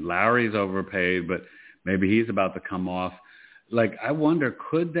mean, Lowry's overpaid, but maybe he's about to come off. Like, I wonder,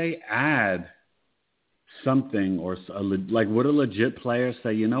 could they add something would a legit player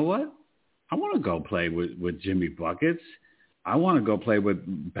say, you know what? I want to go play with Jimmy Buckets. I want to go play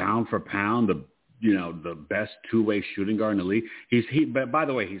with pound for pound, the best two-way shooting guard in the league. But by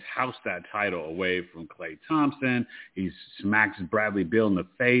the way, he's housed that title away from Klay Thompson. He's smacks Bradley Beal in the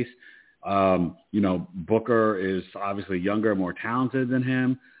face. Booker is obviously younger, more talented than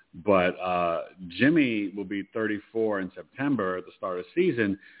him. But Jimmy will be 34 in September at the start of the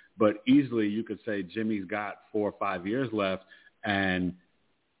season. But easily you could say Jimmy's got 4 or 5 years left. And,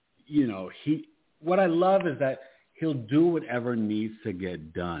 what I love is that he'll do whatever needs to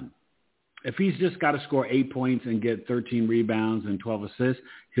get done. If he's just got to score 8 points and get 13 rebounds and 12 assists,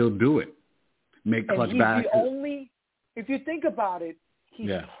 he'll do it. Make clutch baskets. If you think about it,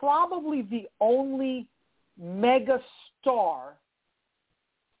 he's probably the only mega star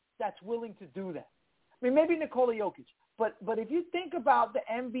that's willing to do that. I mean, maybe Nikola Jokic, but if you think about the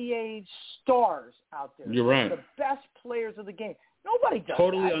NBA stars out there, you're right. The best players of the game, nobody does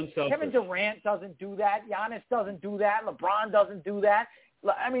totally that. Unselfish. Kevin Durant doesn't do that. Giannis doesn't do that. LeBron doesn't do that.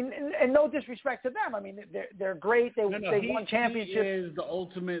 I mean, and no disrespect to them. I mean, they're great. They won championships. He is the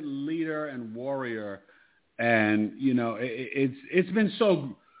ultimate leader and warrior, and it's been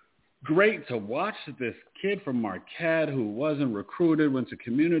so great to watch this kid from Marquette who wasn't recruited, went to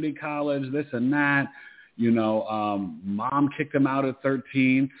community college, this and that. Mom kicked him out at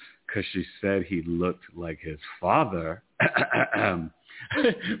 13 because she said he looked like his father.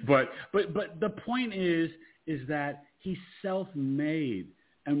 But the point is that he's self-made,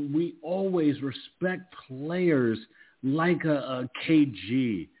 and we always respect players like a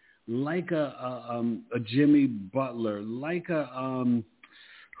KG, like a Jimmy Butler, like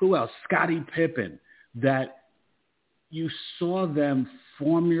who else? Scottie Pippen, that you saw them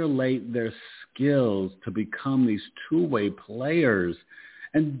formulate their skills to become these two-way players.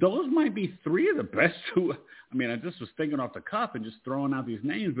 And those might be 3 of the best two. I mean, I just was thinking off the cuff and just throwing out these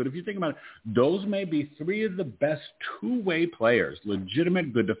names. But if you think about it, those may be 3 of the best two-way players,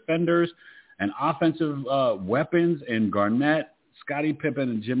 legitimate good defenders and offensive weapons in Garnett, Scottie Pippen,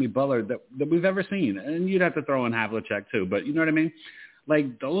 and Jimmy Butler that we've ever seen. And you'd have to throw in Havlicek too. But you know what I mean?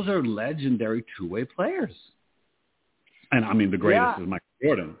 Like, those are legendary two-way players. And, I mean, the greatest is Michael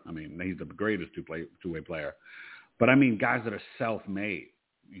Jordan. I mean, he's the greatest two-way player. But, I mean, guys that are self-made,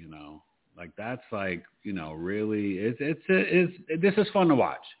 like that's like, really, this is fun to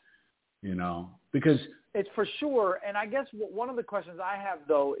watch, because it's for sure. And I guess one of the questions I have,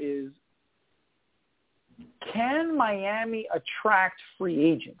 though, is can Miami attract free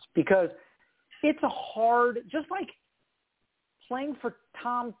agents? Because it's just like playing for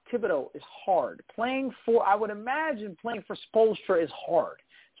Tom Thibodeau is hard. I would imagine playing for Spoelstra is hard.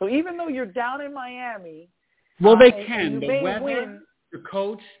 So even though you're down in Miami, well, they can. The weather, your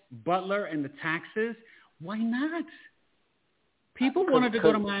coach, Butler, and the taxes, why not? People wanted to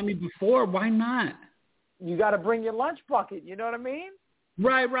go to Miami before. Why not? You got to bring your lunch bucket. You know what I mean?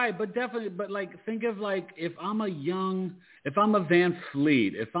 Right. But definitely, think of if I'm a Van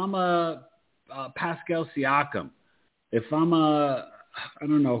Fleet, if I'm a Pascal Siakam, if I'm I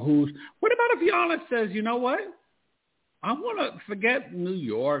don't know what about if Giannis says, you know what? I want to forget New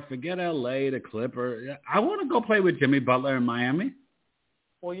York, forget L.A., the Clippers. I want to go play with Jimmy Butler in Miami.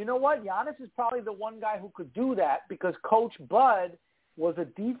 Well, you know what? Giannis is probably the one guy who could do that because Coach Bud was a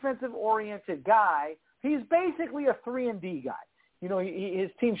defensive-oriented guy. He's basically a 3-and-D guy. You know, his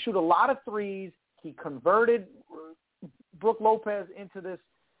team shoot a lot of threes. He converted Brook Lopez into this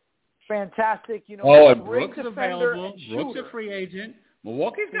fantastic, and great Brooks defender available. and shooter. Brooks a free agent.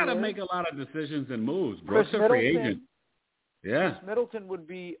 Milwaukee's got to make a lot of decisions and moves. Brooks a free agent. Yeah. Chris Middleton would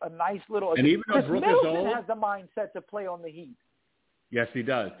be a nice little. And even though Brook is old, Middleton has the mindset to play on the Heat. Yes, he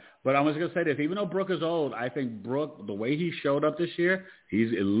does. But I was going to say this. Even though Brook is old, I think Brook, the way he showed up this year,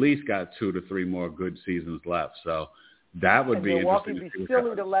 he's at least got 2 to 3 more good seasons left. So that would be interesting. Milwaukee would be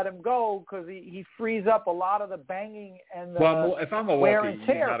silly to let him go because he frees up a lot of the banging and the if I'm Milwaukee, wear and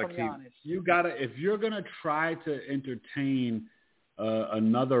tear from Giannis. You got to, if you're going to try to entertain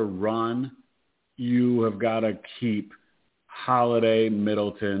another run, you have got to keep Holiday,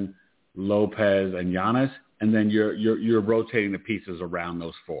 Middleton, Lopez, and Giannis. And then you're rotating the pieces around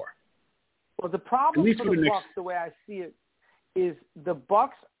those 4. Well, the problem for the Bucks, the way I see it, is the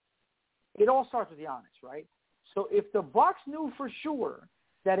Bucks. It all starts with Giannis, right? So if the Bucks knew for sure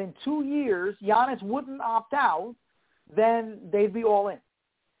that in 2 years Giannis wouldn't opt out, then they'd be all in.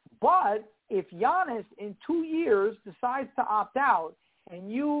 But if Giannis in 2 years decides to opt out,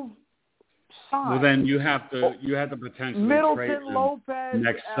 and you've signed, well, then you have to potentially Middleton, trade him Lopez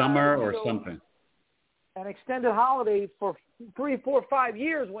next summer or something. An extended holiday for 3, 4, 5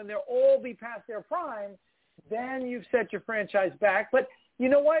 years when they'll all be past their prime, then you've set your franchise back. But you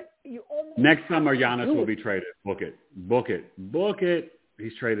know what? Next summer, Giannis will be traded. Book it.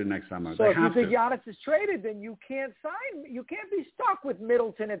 He's traded next summer. So if you think Giannis is traded, then you can't sign. You can't be stuck with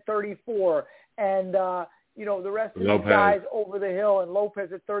Middleton at 34 and the rest of the guys over the hill and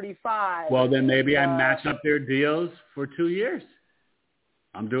Lopez at 35. Well, then maybe I match up their deals for 2 years.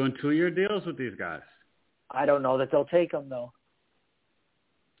 I'm doing 2-year deals with these guys. I don't know that they'll take them, though.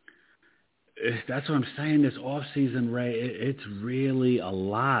 That's what I'm saying. This offseason, Ray, it's really a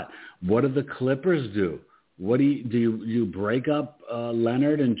lot. What do the Clippers do? What do you break up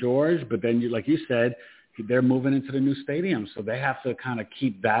Leonard and George? But then, like you said, they're moving into the new stadium, so they have to kind of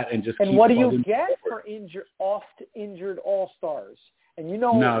keep that and just. And what do you get for injured All-Stars? And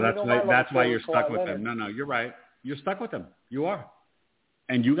that's why you're stuck with them. No, you're right. You're stuck with them. You are,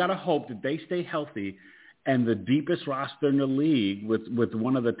 and you got to hope that they stay healthy. And the deepest roster in the league with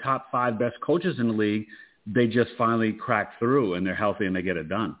one of the top 5 best coaches in the league, they just finally crack through and they're healthy and they get it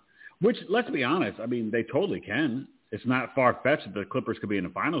done. Which, let's be honest, I mean, they totally can. It's not far-fetched that the Clippers could be in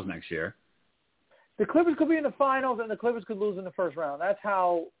the finals next year. The Clippers could be in the finals and the Clippers could lose in the first round. That's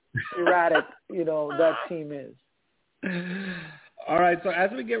how erratic, that team is. All right, so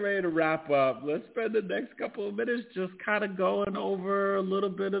as we get ready to wrap up, let's spend the next couple of minutes just kind of going over a little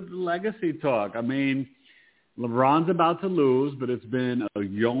bit of the legacy talk. I mean, LeBron's about to lose, but it's been a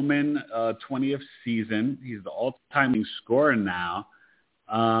yeoman 20th season. He's the all-time leading scorer now.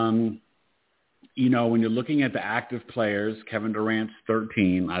 When you're looking at the active players, Kevin Durant's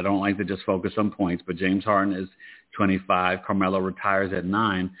 13. I don't like to just focus on points, but James Harden is 25. Carmelo retires at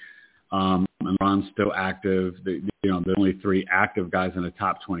 9. And LeBron's still active. There's only 3 active guys in the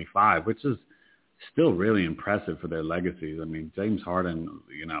top 25, which is still really impressive for their legacies. I mean, James Harden,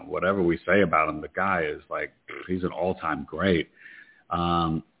 whatever we say about him, the guy is he's an all-time great.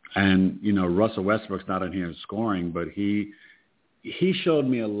 Russell Westbrook's not in here scoring, but he showed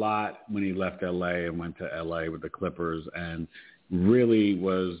me a lot when he left L.A. and went to L.A. with the Clippers and really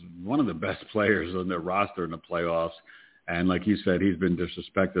was one of the best players on their roster in the playoffs. And like you said, he's been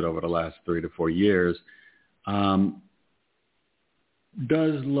disrespected over the last 3 to 4 years. Does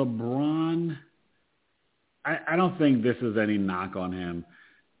LeBron... I don't think this is any knock on him.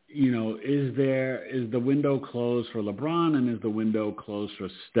 Is the window closed for LeBron and is the window closed for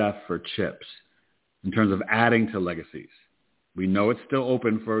Steph for chips in terms of adding to legacies? We know it's still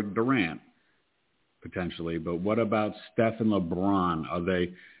open for Durant potentially, but what about Steph and LeBron?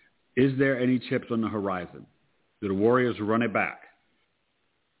 Is there any chips on the horizon? Do the Warriors run it back?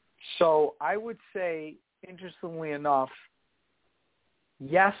 So I would say, interestingly enough,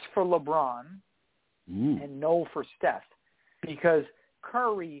 yes for LeBron. And no for Steph, because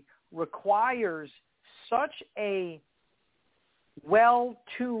Curry requires such a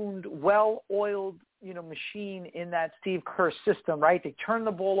well-tuned, well-oiled, machine in that Steve Kerr system, right? They turn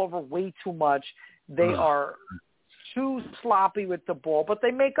the ball over way too much. They are too sloppy with the ball, but they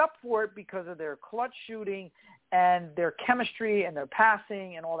make up for it because of their clutch shooting and their chemistry and their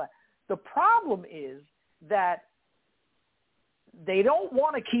passing and all that. The problem is that they don't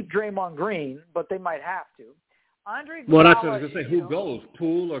want to keep Draymond Green, but they might have to. Well, that's what I was going to say. Who goes,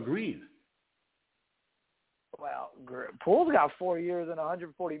 Poole or Green? Well, Poole's got 4 years and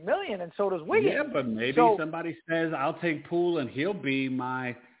 $140 million, and so does Wiggins. Yeah, but maybe somebody says, "I'll take Poole, and he'll be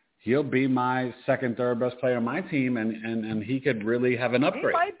my second, third best player on my team, and he could really have an upgrade."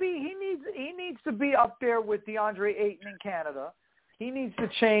 He might be. He needs to be up there with DeAndre Ayton in Canada. He needs to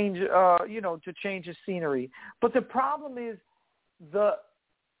change, to change his scenery. But the problem is the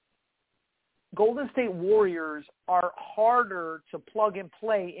Golden State Warriors are harder to plug and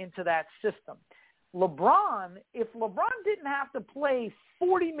play into that system. If LeBron didn't have to play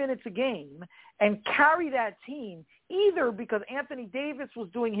 40 minutes a game and carry that team, either because Anthony Davis was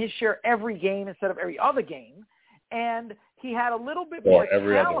doing his share every game instead of every other game, and he had a little bit more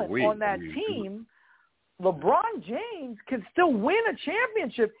talent on that team, LeBron James can still win a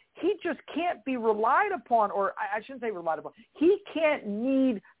championship. He just can't be relied upon, or I shouldn't say relied upon. He can't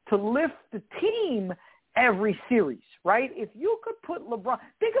need to lift the team every series, right? If you could put LeBron,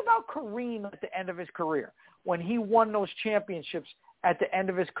 think about Kareem at the end of his career. When he won those championships at the end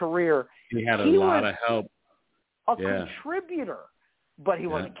of his career, he had a lot of help. A contributor, but he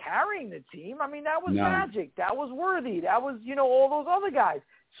wasn't carrying the team. I mean, that was Magic. That was Worthy. That was, all those other guys.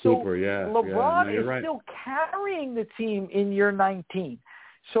 So LeBron is still carrying the team in year 19.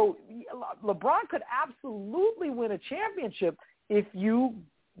 So LeBron could absolutely win a championship if you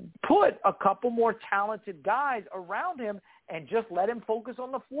put a couple more talented guys around him and just let him focus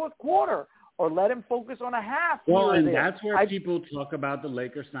on the fourth quarter or let him focus on a half. Well, and that's where people talk about the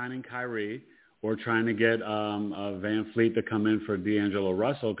Lakers signing Kyrie or trying to get Van Fleet to come in for D'Angelo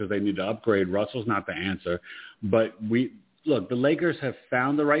Russell because they need to upgrade. Russell's not the answer. But the Lakers have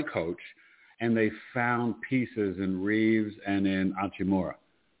found the right coach, and they found pieces in Reeves and in Hachimura.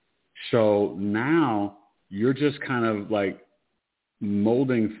 So now you're just kind of like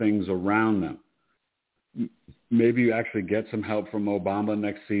molding things around them. Maybe you actually get some help from Obama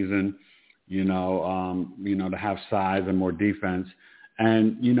next season, to have size and more defense.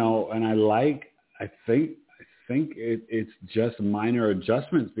 And, and I think it's just minor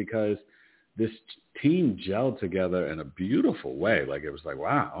adjustments because this team gelled together in a beautiful way. Like, it was like,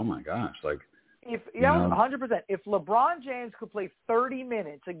 wow, oh my gosh. Like, 100%. If LeBron James could play 30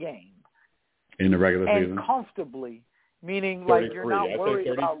 minutes a game in the regular season comfortably, meaning like you're not worried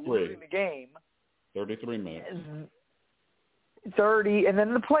about losing the game. 33 minutes. 30, and then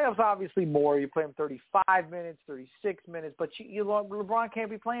in the playoffs, obviously more. You play him 35 minutes, 36 minutes, but LeBron can't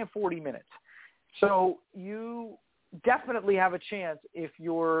be playing 40 minutes. So you definitely have a chance if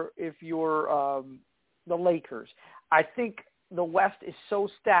you're the Lakers. I think the West is so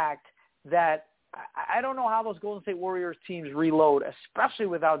stacked that I don't know how those Golden State Warriors teams reload, especially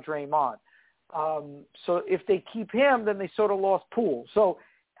without Draymond. So if they keep him, then they sort of lost Poole. So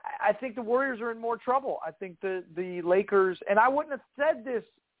I think the Warriors are in more trouble. I think the Lakers, and I wouldn't have said this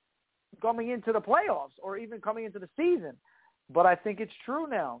coming into the playoffs or even coming into the season, but I think it's true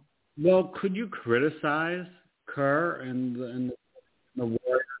now. Well, could you criticize Kerr and the Warriors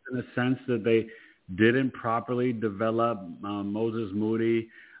in the sense that they didn't properly develop Moses Moody,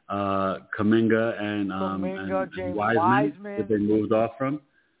 Kuminga, and Wiseman that they moved off from?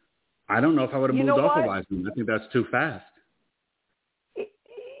 I don't know if I would have moved off of Wiseman. I think that's too fast.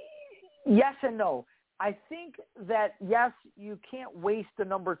 Yes and no. I think that, yes, you can't waste the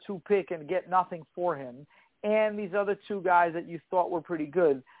number 2 pick and get nothing for him and these other 2 guys that you thought were pretty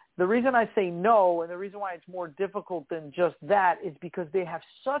good. The reason I say no, and the reason why it's more difficult than just that, is because they have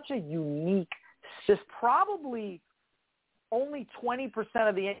such a unique system. Probably only 20%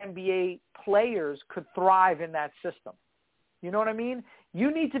 of the NBA players could thrive in that system. You know what I mean?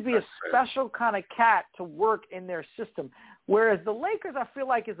 You need to be a special kind of cat to work in their system. Whereas the Lakers, I feel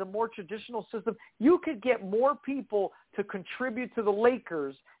like, is a more traditional system. You could get more people to contribute to the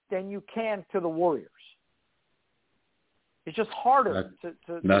Lakers than you can to the Warriors. It's just harder to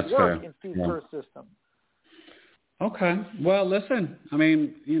work in Steve Kerr's system. Okay. Well, listen, I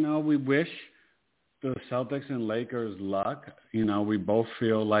mean, we wish the Celtics and Lakers luck. We both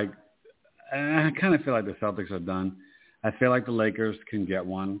feel like I kind of feel like the Celtics are done. I feel like the Lakers can get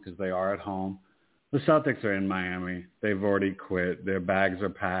one because they are at home. The Celtics are in Miami. They've already quit. Their bags are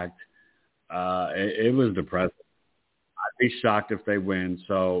packed. It was depressing. I'd be shocked if they win.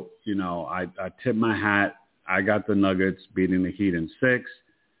 So, I tip my hat I got the Nuggets beating the Heat in 6.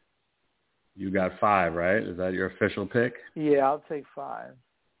 You got 5, right? Is that your official pick? Yeah, I'll take 5.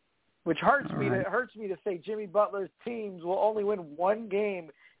 Which hurts All me right. to say Jimmy Butler's teams will only win one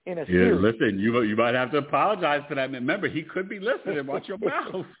game in a Yeah, series. listen, you might have to apologize for that. Remember, he could be listening. Watch your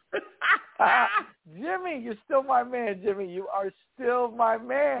mouth. Jimmy, you're still my man, Jimmy. You are still my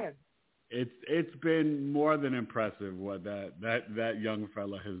man. It's been more than impressive what that young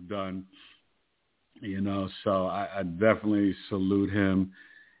fella has done. So I definitely salute him.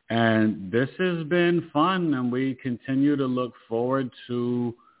 And this has been fun, and we continue to look forward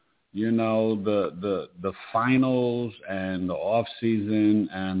to, the finals and the off season,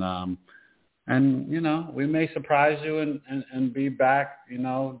 and we may surprise you and be back,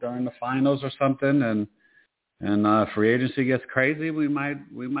 during the finals or something, and free agency gets crazy, we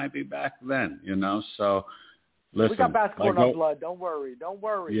might be back then, So listen, we got basketball in our blood. Don't worry.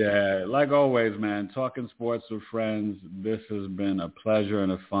 Yeah, like always, man, talking sports with friends, this has been a pleasure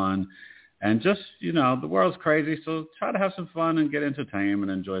and a fun. And just, the world's crazy, so try to have some fun and get entertained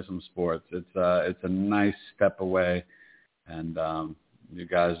and enjoy some sports. It's a nice step away. And you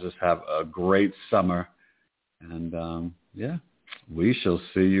guys just have a great summer. And, we shall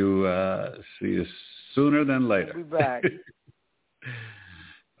see you sooner than later. We'll be back.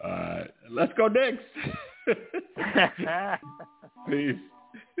 All right. Let's go Knicks. Peace.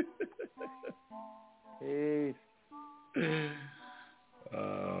 Peace.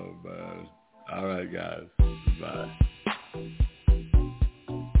 Oh, man. All right, guys. Bye.